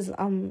 because we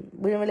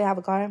didn't really have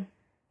a car.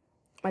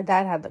 My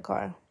dad had the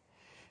car.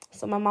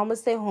 So my mom would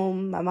stay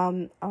home. My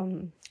mom,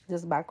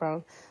 just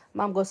background.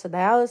 Mom goes to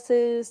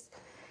dialysis.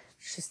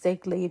 She's a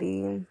sick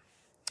lady.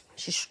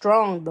 She's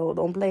strong, though.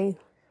 Don't play.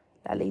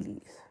 That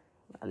lady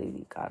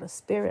got a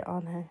spirit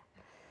on her.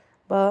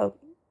 But,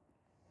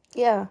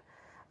 yeah,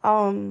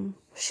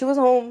 she was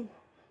home,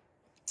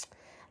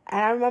 and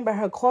I remember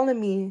her calling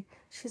me.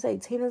 She's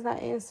like, Tina's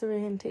not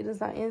answering.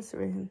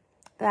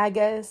 And I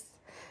guess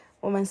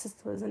when my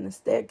sister was in the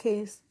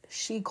staircase,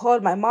 she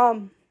called my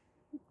mom,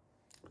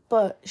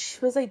 but she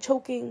was, like,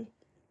 choking,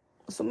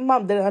 so my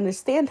mom didn't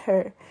understand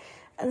her,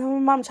 and then my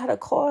mom tried to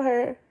call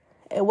her.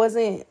 It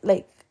wasn't,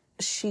 like,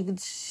 she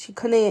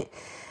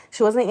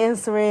wasn't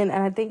answering,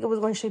 and I think it was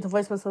going straight to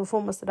voicemail, so the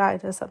phone must have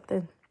died or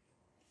something.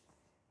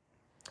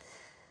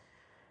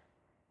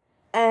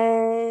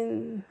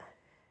 And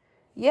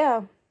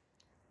yeah,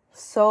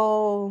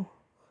 so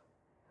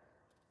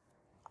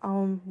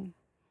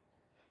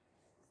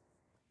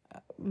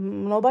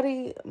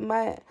nobody,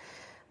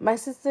 my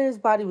sister's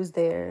body was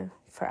there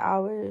for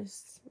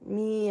hours.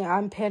 Me,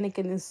 I'm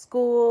panicking in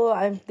school.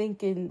 I'm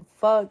thinking,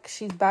 fuck,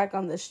 she's back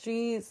on the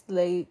streets.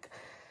 Like,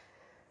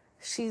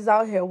 she's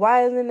out here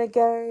wilding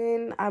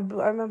again. I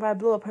remember I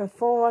blew up her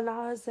phone.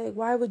 I was like,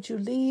 why would you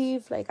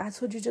leave? Like, I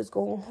told you just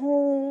go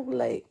home.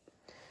 Like,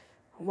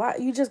 why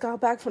you just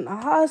got back from the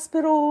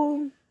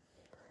hospital?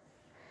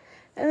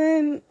 And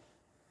then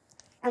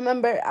I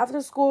remember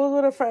after school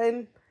with a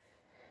friend,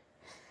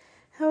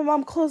 and my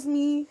mom calls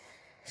me.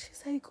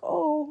 She's like,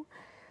 oh,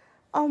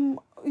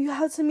 you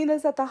have to meet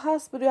us at the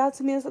hospital.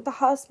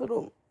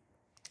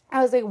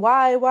 I was like,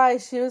 why?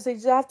 She was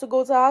like, you have to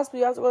go to the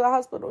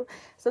hospital.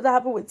 So that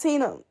happened with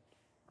Tina.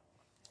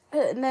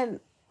 And then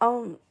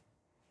I'm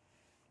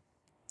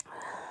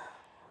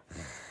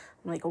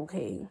like,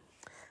 okay.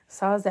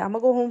 So I was like, I'm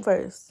gonna go home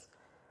first.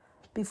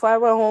 Before I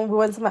went home,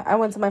 I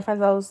went to my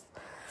friend's house.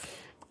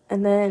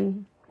 And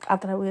then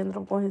after that, we ended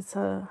up going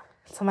to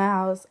my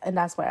house, and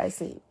that's where I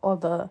seen all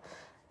the,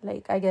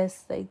 like, I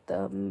guess, like,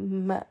 the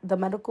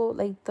medical,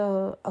 like,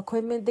 the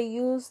equipment they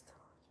used,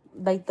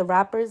 like, the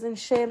wrappers and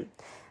shit.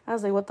 I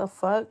was like, what the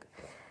fuck?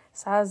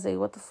 So I was like,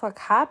 what the fuck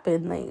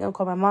happened? Like, I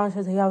called my mom. She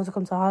was like, I have to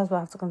come to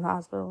the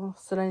hospital.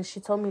 So then she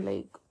told me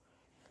on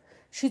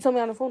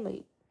the phone,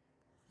 like,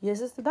 your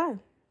sister died.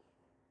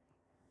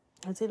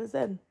 And Tina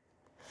said. And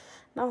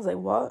I was like,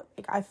 what?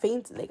 Like, I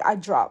fainted. Like, I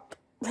dropped.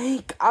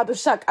 Like, out of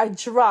shock, I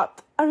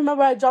dropped. I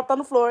remember I dropped on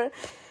the floor.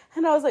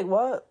 And I was like,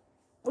 what?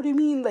 What do you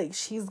mean? Like,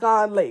 she's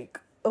gone? Like,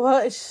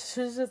 what?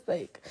 She was just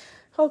like,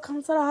 oh,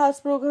 come to the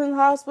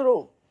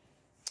hospital.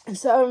 And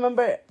so I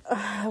remember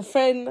a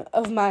friend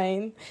of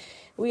mine,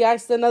 we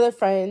asked another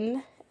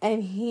friend,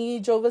 and he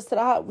drove us to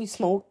the hospital. We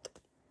smoked.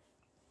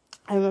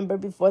 I remember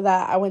before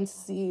that, I went to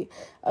see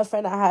a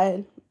friend I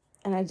had,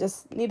 and I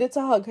just needed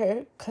to hug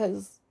her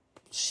because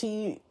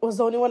she was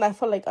the only one I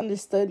felt like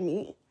understood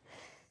me.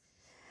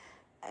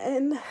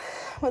 And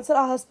went to the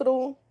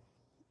hospital.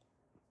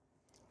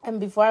 And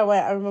before I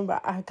went, I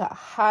remember I got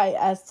high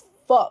as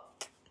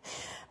fuck.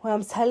 When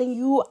I'm telling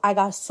you, I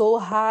got so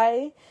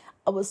high.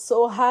 I was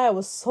so high. I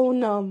was so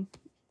numb.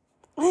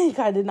 Like,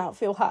 I did not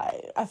feel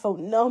high. I felt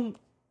numb.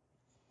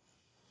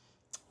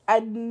 I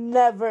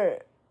never,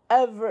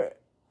 ever,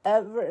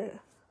 ever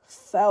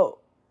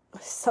felt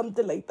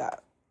something like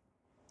that.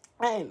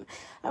 And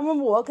I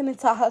remember walking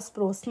into a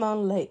hospital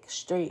smelling like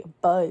straight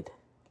bud.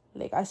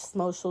 Like, I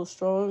smelled so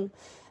strong.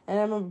 And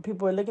I remember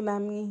people were looking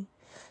at me.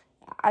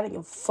 I didn't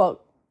give a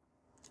fuck.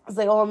 I was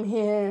like, oh, I'm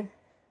here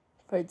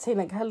for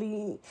Tina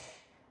Kelly.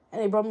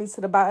 And they brought me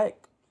to the back.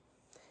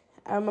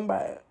 I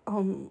remember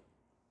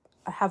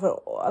I have a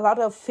lot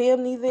of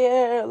family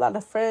there, a lot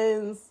of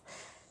friends.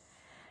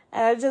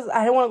 And I didn't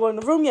want to go in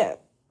the room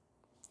yet.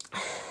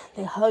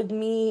 They hugged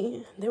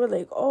me. They were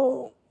like,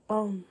 oh,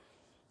 when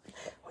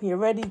you're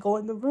ready, go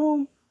in the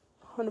room.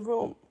 Go in the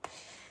room.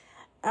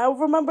 I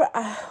remember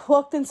I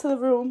walked into the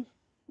room.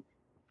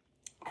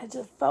 I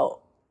just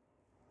felt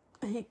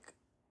like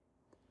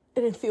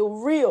it didn't feel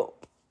real.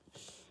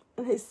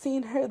 And I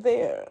seen her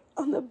there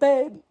on the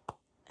bed.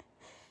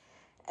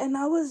 And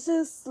I was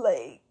just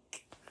like,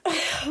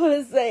 I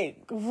was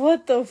like,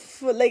 what the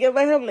fuck? Like, in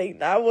my head, I'm like,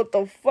 nah, what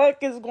the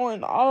fuck is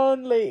going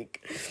on?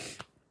 Like,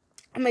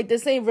 I'm like,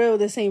 this ain't real.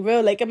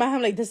 Like, in my head,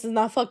 I'm like, this is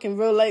not fucking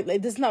real life.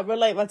 Like, this is not real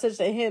life. I touched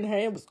her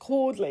hand was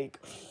cold. Like,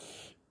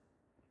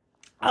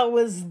 I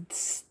was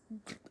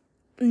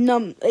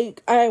numb.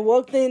 Like, I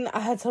walked in,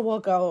 I had to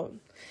walk out,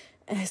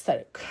 and I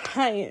started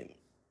crying.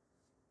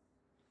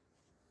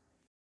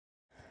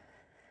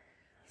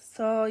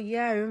 So,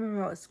 yeah, I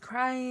remember I was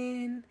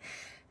crying,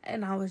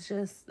 and I was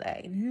just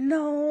like,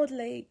 no,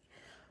 like,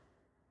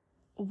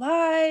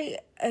 why?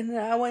 And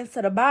then I went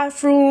to the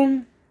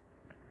bathroom,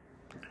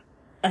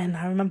 and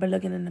I remember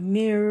looking in the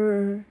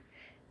mirror,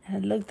 and I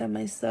looked at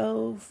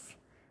myself,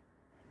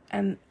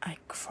 and I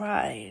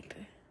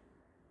cried.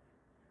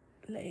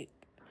 Like,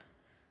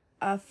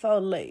 I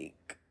felt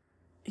like,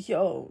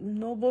 yo,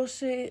 no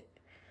bullshit.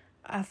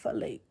 I felt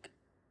like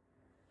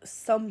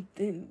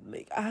something,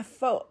 like, I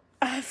felt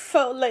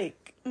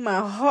like my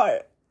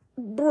heart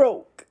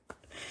broke.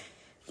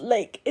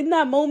 Like, in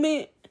that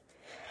moment,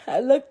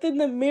 I looked in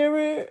the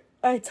mirror,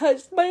 I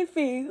touched my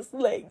face,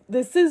 like,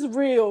 this is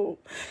real.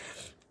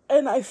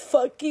 And I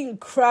fucking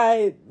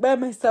cried by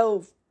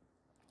myself.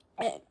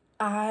 And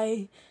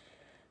I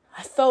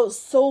felt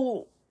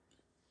so,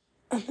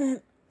 and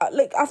then,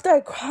 like, after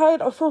I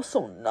cried, I felt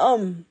so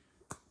numb.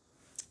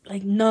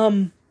 Like,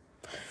 numb.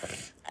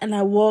 And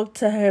I walked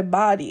to her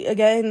body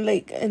again,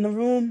 like, in the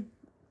room.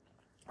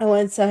 I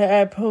went to her, I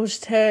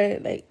approached her,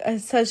 like, I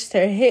touched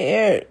her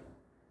hair.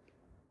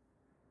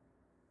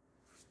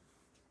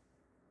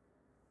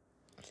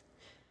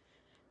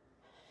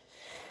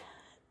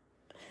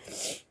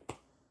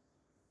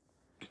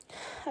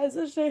 I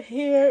touched her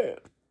hair.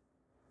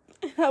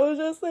 And I was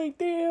just like,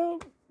 damn.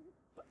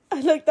 I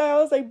looked at her,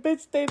 I was like,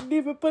 bitch, they didn't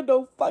even put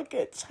no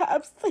fucking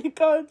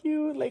chapstick on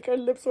you. Like, her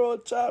lips were all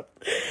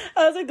chapped.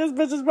 I was like, this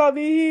bitch is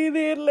probably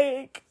heated.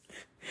 Like,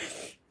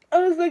 I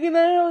was looking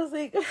at her,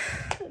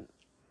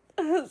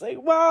 I was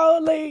like, wow,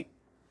 like,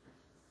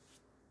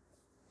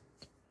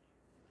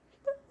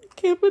 I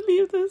can't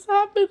believe this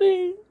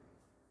happening.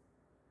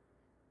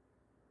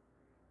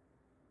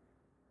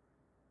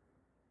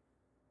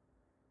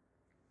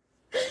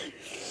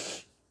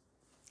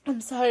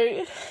 I'm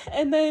sorry.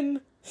 And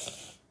then,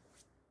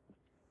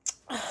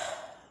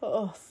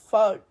 oh,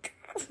 fuck.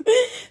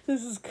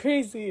 This is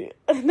crazy.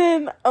 And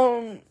then,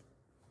 I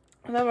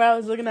remember I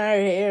was looking at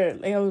her hair,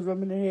 like, I was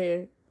rubbing her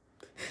hair.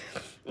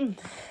 And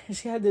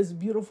she had this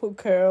beautiful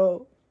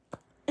curl.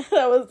 And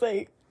I was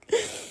like,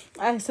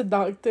 I asked the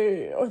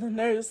doctor or the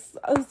nurse,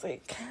 I was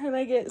like, can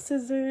I get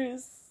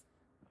scissors?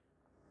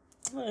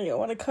 I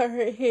want to cut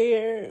her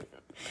hair.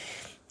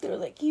 They were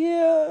like,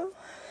 yeah.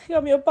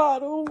 Got me a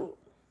bottle.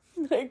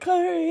 They cut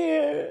her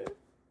hair.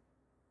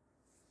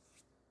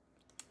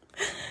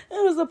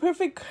 It was a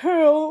perfect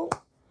curl.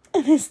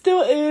 And it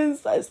still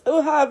is. I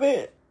still have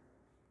it.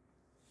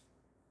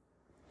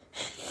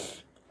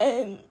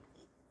 And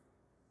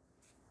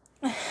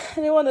I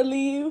didn't want to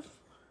leave.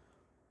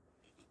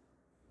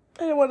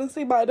 I didn't want to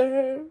say bye to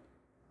her.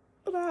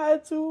 But I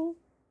had to.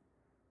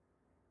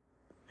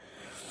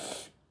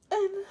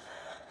 And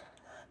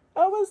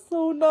I was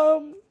so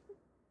numb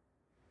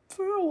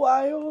for a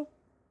while.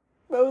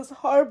 I was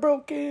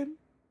heartbroken.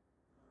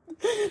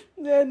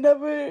 I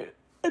never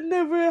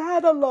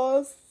had a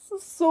loss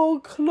so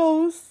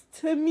close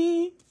to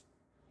me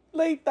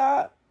like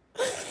that.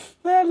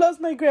 I lost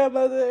my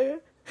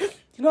grandmother.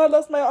 I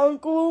lost my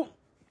uncle.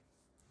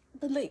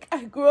 But, like,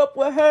 I grew up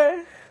with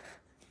her.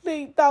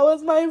 Like, that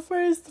was my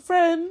first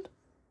friend.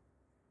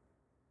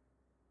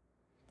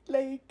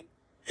 Like,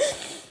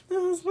 that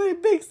was my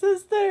big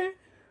sister.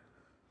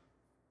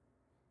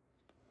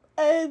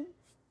 And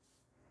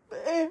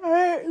it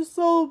hurt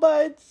so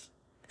much.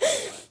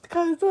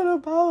 Because what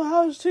about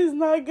how she's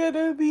not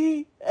gonna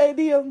be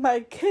any of my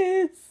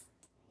kids?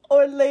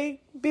 Or,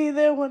 like, be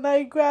there when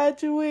I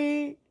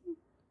graduate?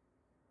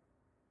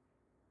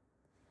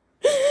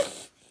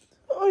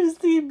 Or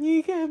see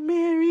me get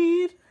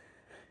married?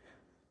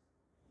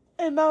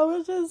 And I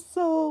was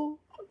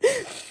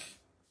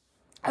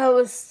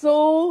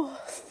so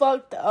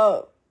fucked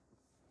up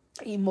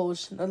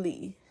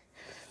emotionally.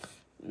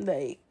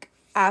 Like,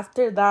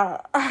 after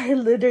that, I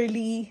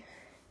literally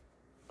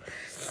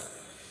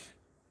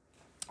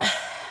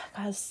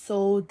got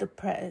so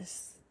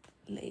depressed.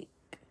 Like,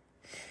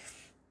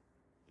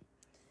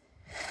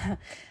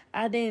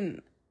 I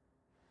didn't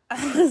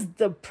I was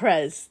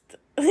depressed.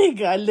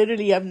 Like, I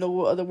literally have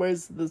no other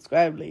words to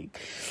describe. Like,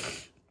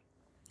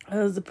 I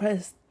was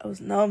depressed. I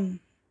was numb.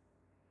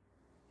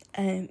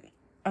 And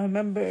I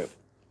remember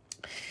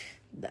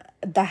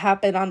that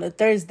happened on a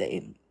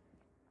Thursday.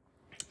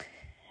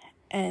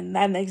 And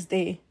that next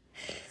day,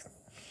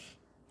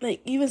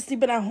 like, even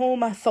sleeping at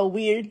home, I felt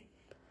weird.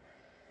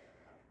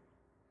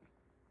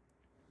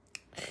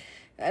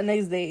 That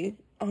next day,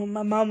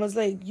 my mom was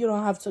like, you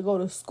don't have to go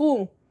to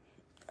school.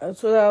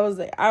 So I was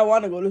like, I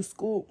want to go to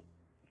school.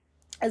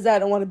 As I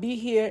don't want to be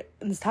here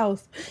in this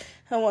house.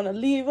 I want to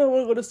leave. I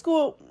want to go to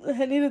school.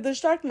 I need to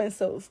distract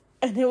myself.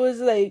 And it was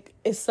like,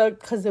 it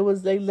sucked because it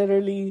was like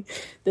literally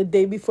the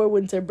day before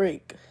winter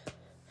break.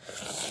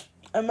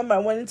 I remember I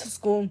went into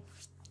school.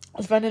 I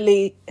was running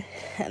late.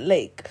 And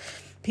like,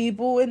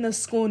 people in the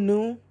school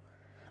knew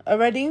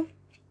already.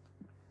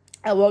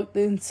 I walked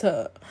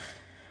into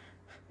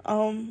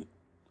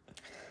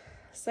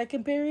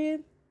second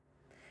period.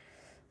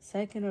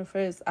 Second or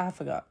first, I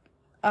forgot.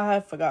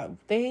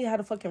 They had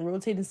a fucking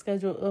rotating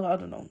schedule. Oh, I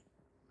don't know.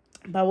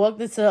 But I walked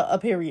into a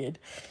period.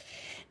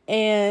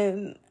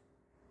 And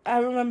I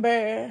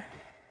remember.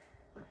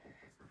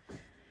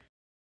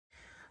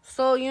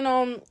 So,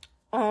 sorry,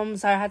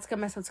 I had to get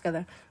myself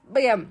together.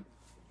 But yeah.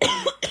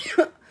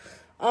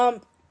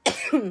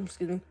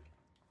 Excuse me.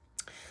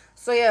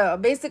 So yeah,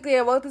 basically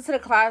I walked into the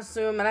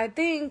classroom and I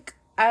think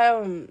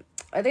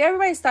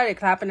everybody started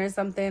clapping or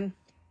something.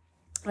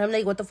 And I'm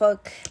like, what the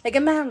fuck? Like,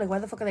 in my head, I'm like, why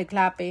the fuck are they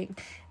clapping?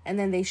 And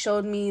then they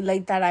showed me,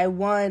 like, that I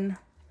won,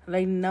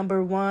 like,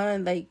 number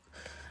 1, like,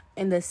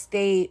 in the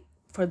state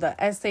for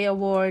the essay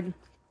award.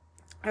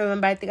 I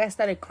remember, I think I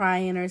started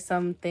crying or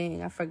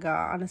something. I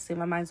forgot. Honestly,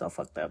 my mind's all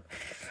fucked up.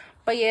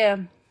 But, yeah.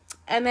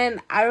 And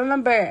then I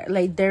remember,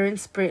 like, during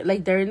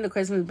the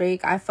Christmas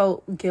break, I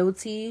felt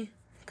guilty.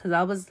 Because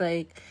I was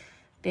like,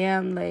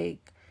 damn, like,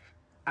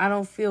 I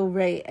don't feel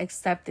right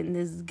accepting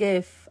this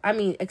gift. I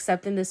mean,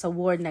 accepting this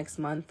award next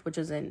month, which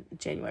is in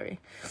January.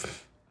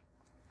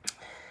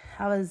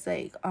 I was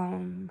like,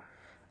 I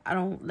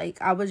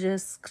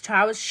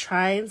was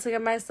trying to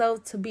get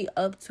myself to be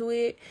up to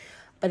it.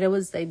 But it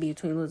was, like,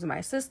 between losing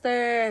my sister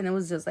and it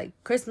was just, like,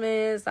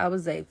 Christmas. I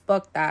was like,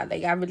 fuck that.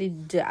 Like, I really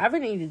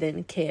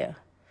didn't care,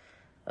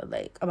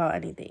 like, about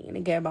anything. I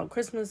didn't care about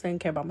Christmas. I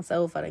didn't care about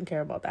myself. I didn't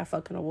care about that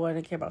fucking award. I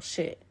didn't care about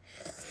shit.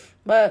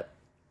 But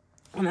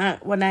when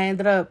I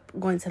ended up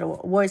going to the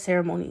award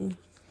ceremony,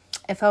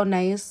 it felt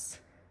nice,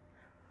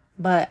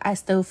 but I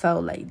still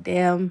felt like,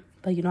 damn,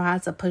 but I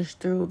had to push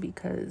through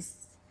because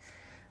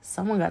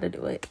someone got to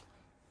do it.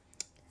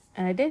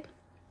 And I did.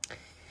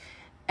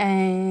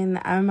 And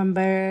I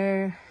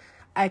remember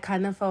I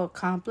kind of felt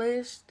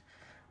accomplished,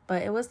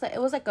 but it was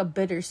like a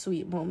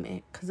bittersweet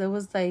moment because it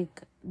was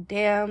like,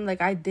 damn,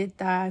 like I did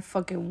that. I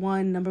fucking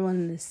won number 1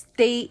 in the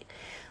state.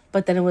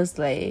 But then it was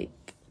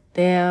like,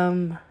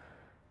 damn,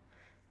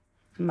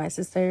 my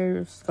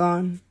sister's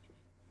gone.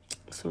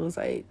 So it was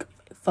like,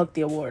 fuck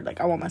the award.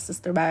 Like, I want my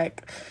sister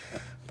back.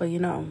 But,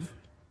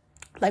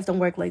 life don't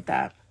work like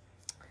that.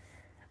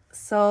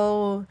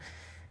 So,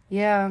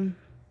 yeah.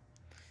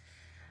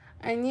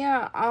 And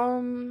yeah,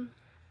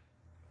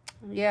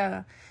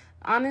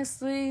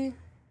 honestly,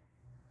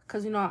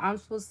 because,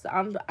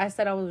 I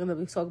said I was going to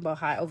be talking about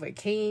how I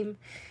overcame.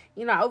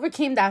 I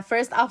overcame that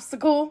first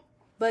obstacle.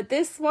 But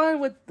this one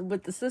with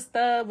the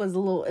sister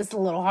it's a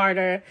little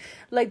harder.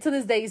 Like, to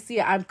this day, you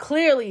see, I'm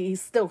clearly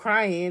still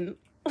crying.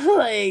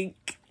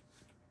 Like,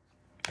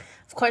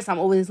 of course, I'm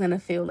always going to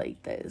feel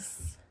like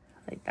this.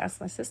 Like,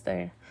 that's my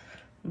sister.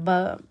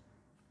 But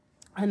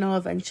I know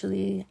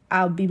eventually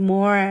I'll be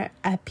more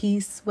at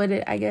peace with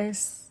it, I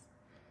guess.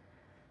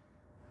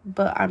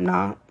 But I'm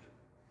not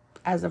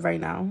as of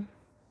right now.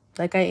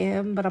 Like, I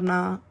am, but I'm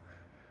not.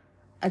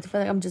 I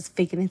feel like I'm just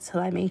faking it till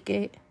I make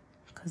it.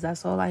 Because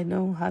that's all I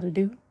know how to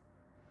do.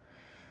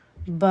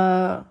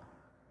 But,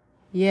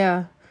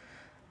 yeah.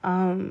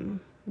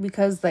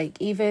 Because, like,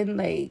 even,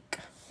 like,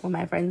 when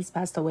my friends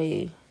passed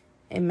away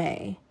in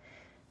May,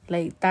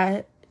 like,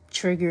 that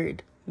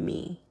triggered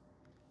me.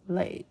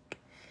 Like,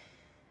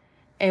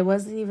 it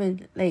wasn't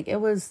even, like, it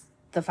was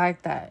the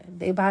fact that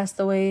they passed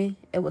away.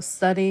 It was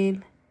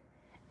sudden.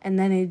 And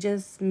then it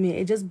just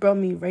brought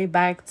me right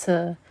back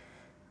to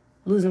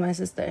losing my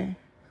sister.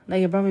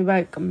 Like, it brought me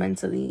back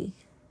mentally.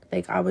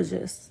 Like, I was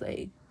just,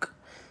 like,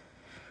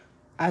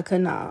 I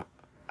couldn't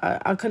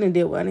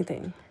deal with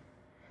anything.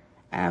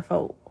 And I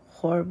felt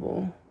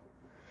horrible.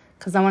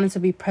 Because I wanted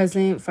to be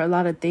present for a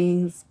lot of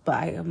things,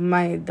 but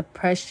my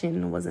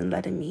depression wasn't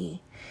letting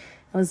me.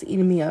 It was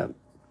eating me up.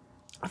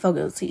 I felt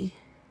guilty.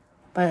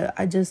 But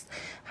I just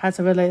had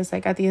to realize,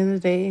 like, at the end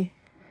of the day,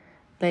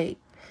 like,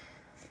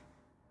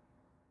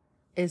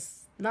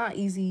 it's not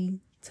easy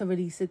to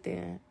really sit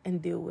there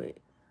and deal with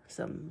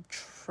some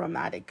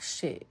traumatic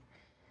shit.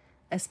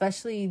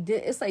 Especially,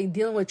 it's like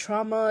dealing with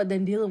trauma,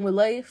 then dealing with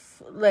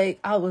life. Like,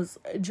 I was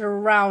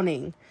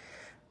drowning.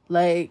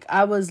 Like,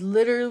 I was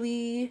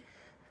literally,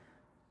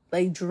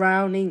 like,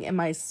 drowning in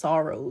my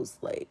sorrows.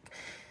 Like,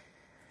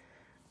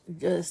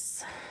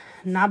 just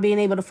not being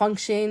able to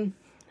function.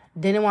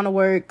 Didn't want to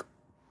work.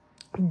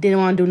 didn't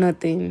want to do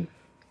nothing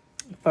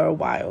for a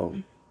while.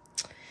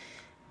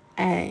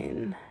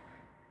 And,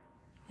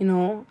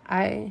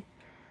 I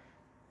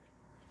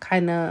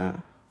kind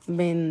of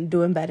been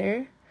doing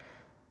better.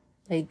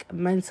 Like,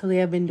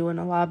 mentally, I've been doing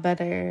a lot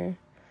better.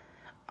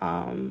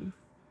 I'm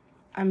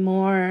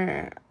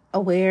more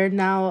aware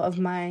now of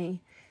my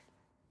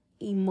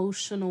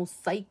emotional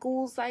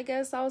cycles, I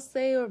guess I'll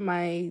say, or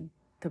my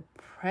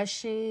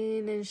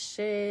depression and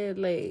shit.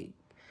 Like,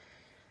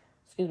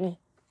 excuse me.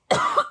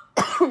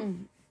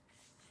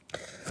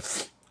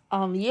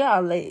 Yeah,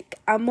 like,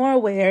 I'm more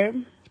aware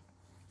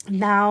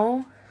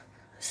now.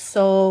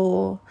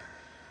 So,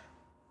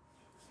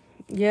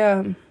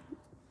 yeah,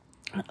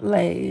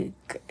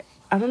 like,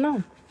 I don't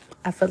know.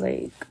 I feel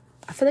like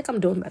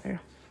I'm doing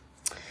better.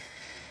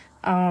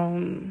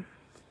 Yeah.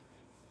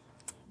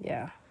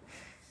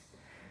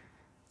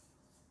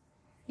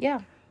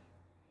 Yeah.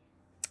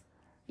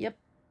 Yep.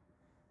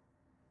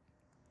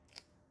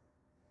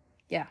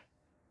 Yeah.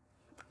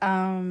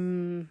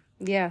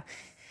 Yeah.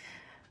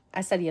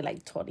 I said it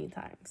like 20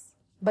 times.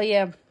 But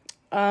yeah.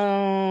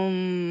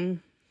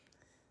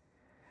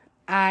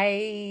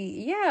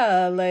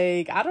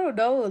 Like, I don't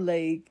know,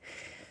 like,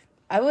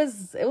 it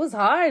was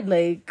hard,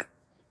 like,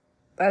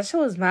 that shit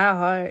was mad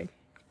hard,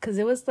 because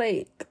it was,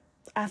 like,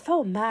 I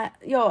felt mad,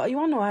 yo, you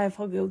wanna know why I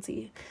felt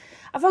guilty?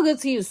 I felt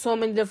guilty in so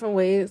many different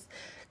ways,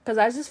 because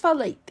I just felt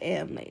like,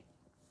 damn, like,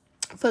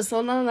 for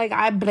so long, like,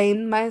 I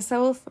blamed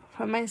myself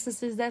for my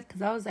sister's death,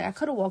 because I was like, I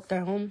could have walked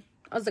her home.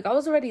 I was like, I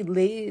was already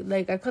late,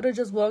 like, I could have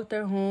just walked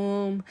her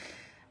home,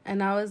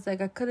 and I was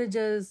like, I could have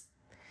just,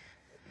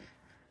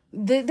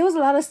 there was a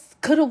lot of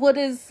coulda,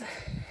 wouldas,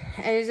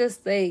 and it's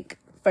just like,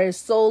 for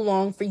so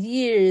long, for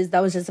years, that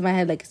was just in my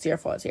head, like, it's your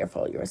fault, your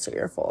fault, you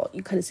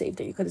could have saved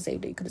her, you could have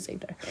saved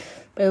her,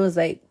 but it was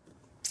like,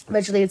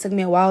 eventually it took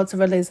me a while to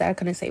realize that I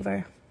couldn't save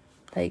her,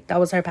 like, that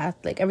was her path,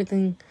 like,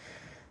 everything,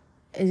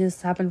 it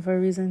just happened for a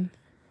reason,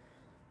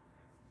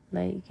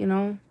 like,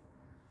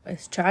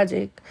 it's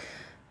tragic,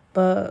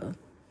 but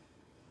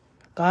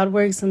God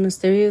works in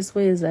mysterious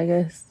ways, I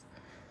guess,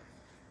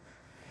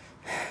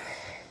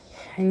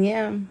 and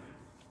yeah,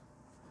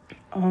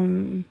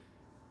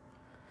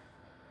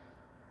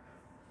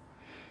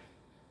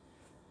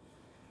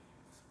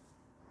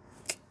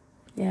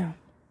 yeah,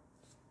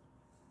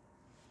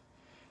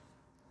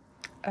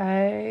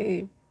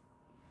 I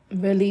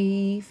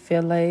really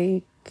feel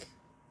like,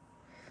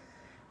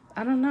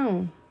 I don't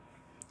know,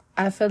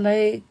 I feel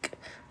like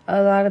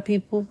a lot of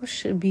people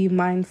should be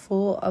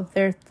mindful of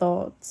their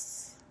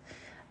thoughts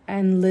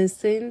and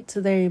listen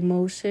to their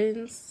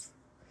emotions,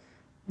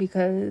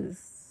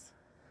 because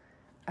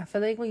I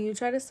feel like when you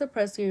try to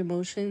suppress your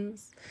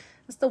emotions,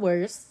 it's the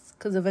worst,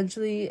 because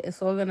eventually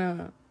it's all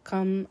gonna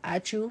come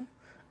at you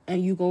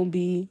and you gonna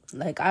be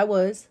like I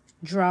was,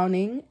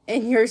 drowning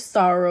in your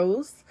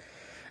sorrows,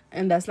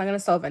 and that's not gonna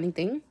solve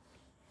anything.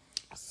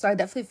 So I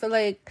definitely feel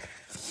like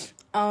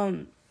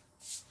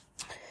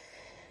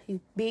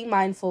being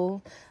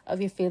mindful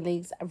of your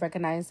feelings,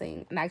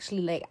 recognizing and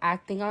actually like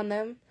acting on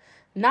them,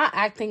 not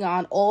acting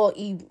on all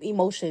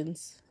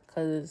emotions,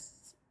 because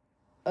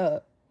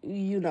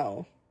you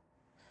know,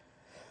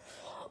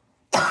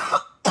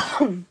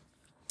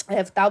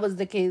 if that was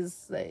the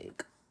case,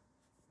 like,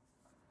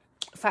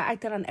 if I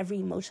acted on every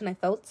emotion I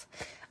felt,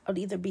 I would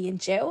either be in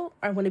jail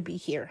or I wouldn't be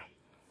here.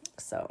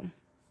 So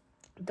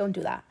don't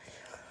do that.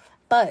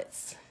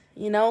 But,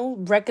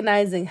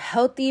 recognizing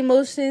healthy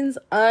emotions,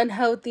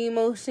 unhealthy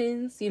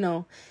emotions,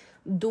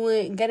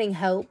 getting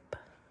help.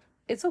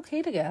 It's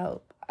okay to get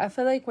help. I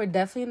feel like we're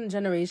definitely in a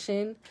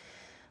generation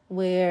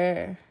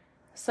where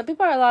some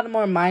people are a lot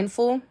more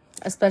mindful,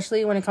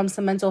 especially when it comes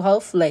to mental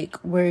health.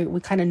 Like, we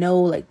kind of know,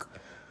 like,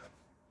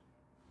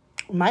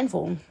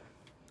 mindful.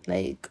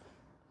 Like,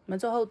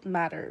 mental health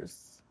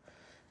matters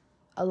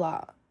a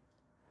lot.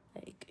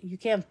 Like, you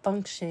can't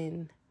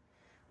function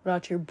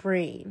without your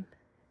brain.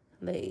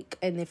 Like,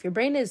 and if your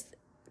brain is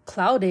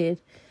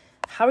clouded,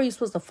 how are you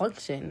supposed to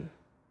function?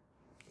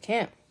 You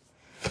can't.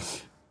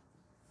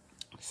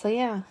 So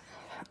yeah.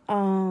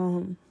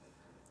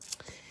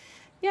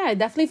 Yeah, I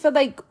definitely feel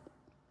like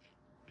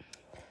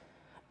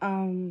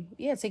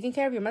taking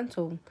care of your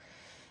mental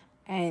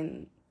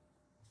and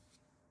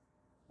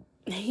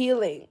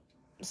healing.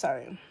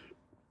 Sorry.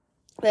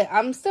 Like,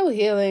 I'm still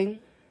healing.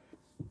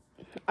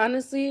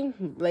 Honestly,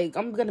 like,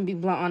 I'm gonna be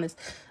blunt honest.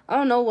 I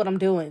don't know what I'm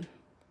doing.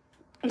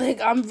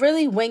 Like, I'm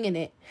really winging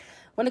it.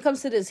 When it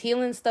comes to this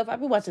healing stuff, I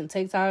be watching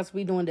TikToks,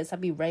 we doing this, I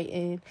be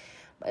writing.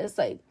 But it's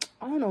like,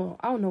 I don't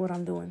know what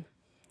I'm doing.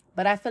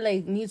 But I feel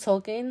like me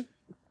talking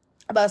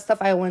about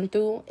stuff I went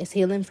through is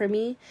healing for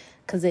me,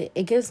 because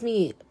it gives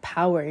me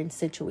power in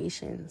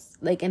situations,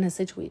 like in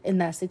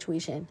that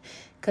situation,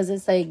 because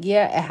it's like,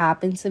 yeah, it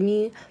happened to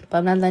me, but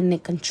I'm not letting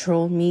it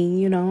control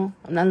me. I'm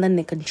not letting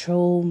it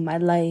control my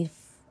life.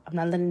 I'm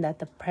not letting that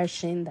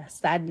depression, that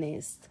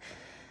sadness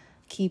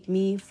keep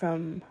me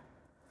from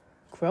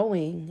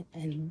growing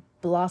and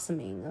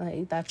blossoming.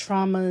 Like, that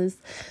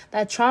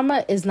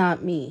trauma is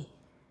not me.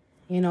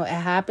 It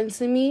happened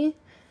to me,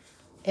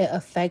 it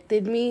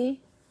affected me,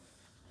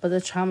 but the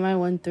trauma I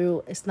went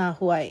through is not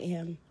who I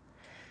am.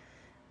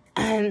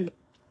 And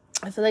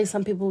I feel like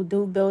some people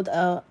do build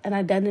an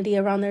identity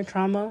around their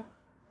trauma.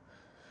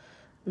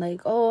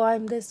 Like, oh,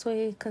 I'm this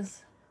way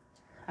because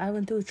I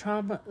went through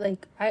trauma.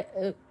 Like,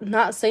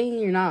 not saying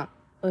you're not.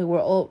 Like,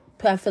 we're all,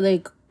 I feel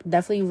like,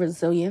 definitely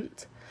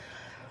resilient.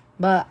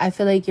 But I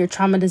feel like your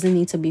trauma doesn't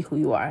need to be who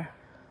you are.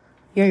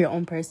 You're your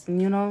own person,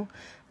 you know?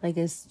 Like,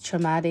 it's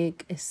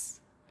traumatic. It's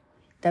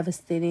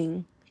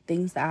devastating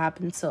things that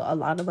happen to a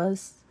lot of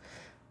us.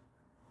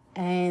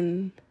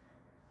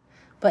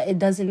 But it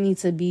doesn't need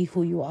to be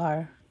who you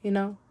are, you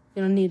know?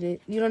 You don't need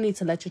it. You don't need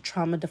to let your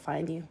trauma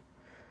define you.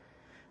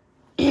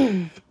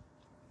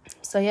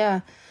 So,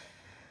 yeah.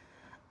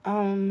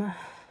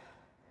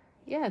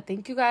 Yeah,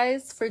 thank you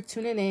guys for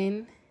tuning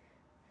in.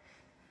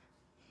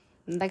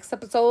 Next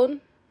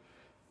episode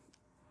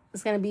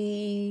is going to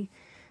be,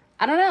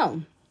 I don't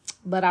know,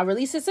 but I'll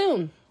release it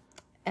soon.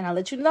 And I'll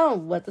let you know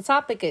what the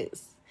topic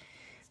is.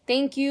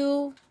 Thank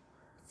you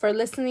for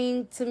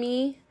listening to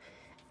me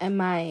and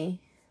my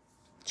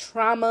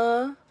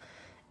trauma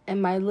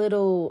and my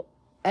little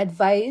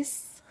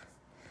advice.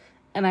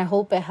 And I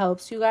hope it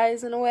helps you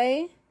guys in a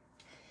way.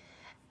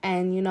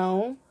 And, you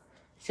know,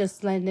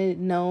 just letting it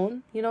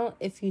known, you know,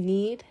 if you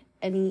need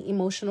any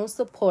emotional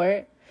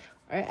support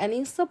or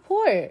any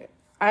support,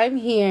 I'm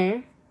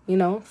here. You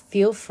know,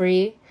 feel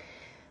free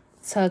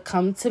to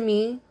come to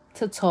me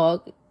to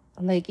talk.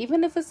 Like,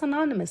 even if it's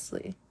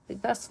anonymously,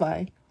 like, that's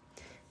fine.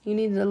 You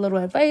need a little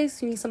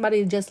advice, you need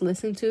somebody to just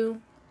listen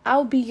to,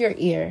 I'll be your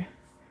ear.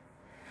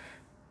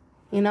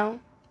 You know,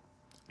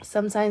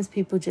 sometimes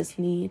people just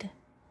need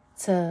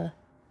an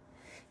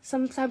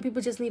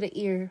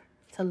ear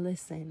to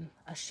listen,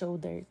 a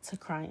shoulder to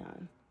cry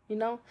on, you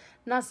know,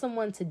 not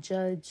someone to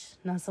judge,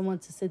 not someone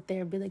to sit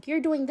there and be like,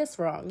 you're doing this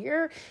wrong,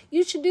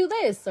 you should do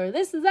this, or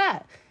this is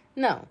that.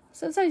 No,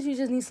 sometimes you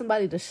just need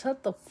somebody to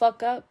shut the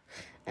fuck up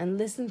and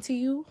listen to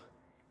you,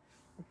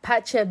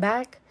 pat your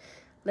back,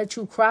 let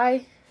you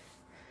cry,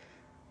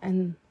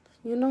 and,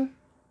 you know,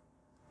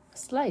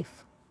 it's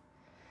life.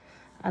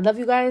 I love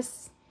you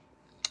guys.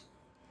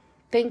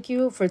 Thank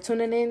you for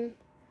tuning in.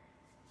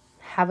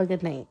 Have a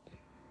good night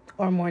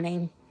or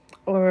morning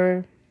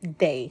or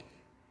day.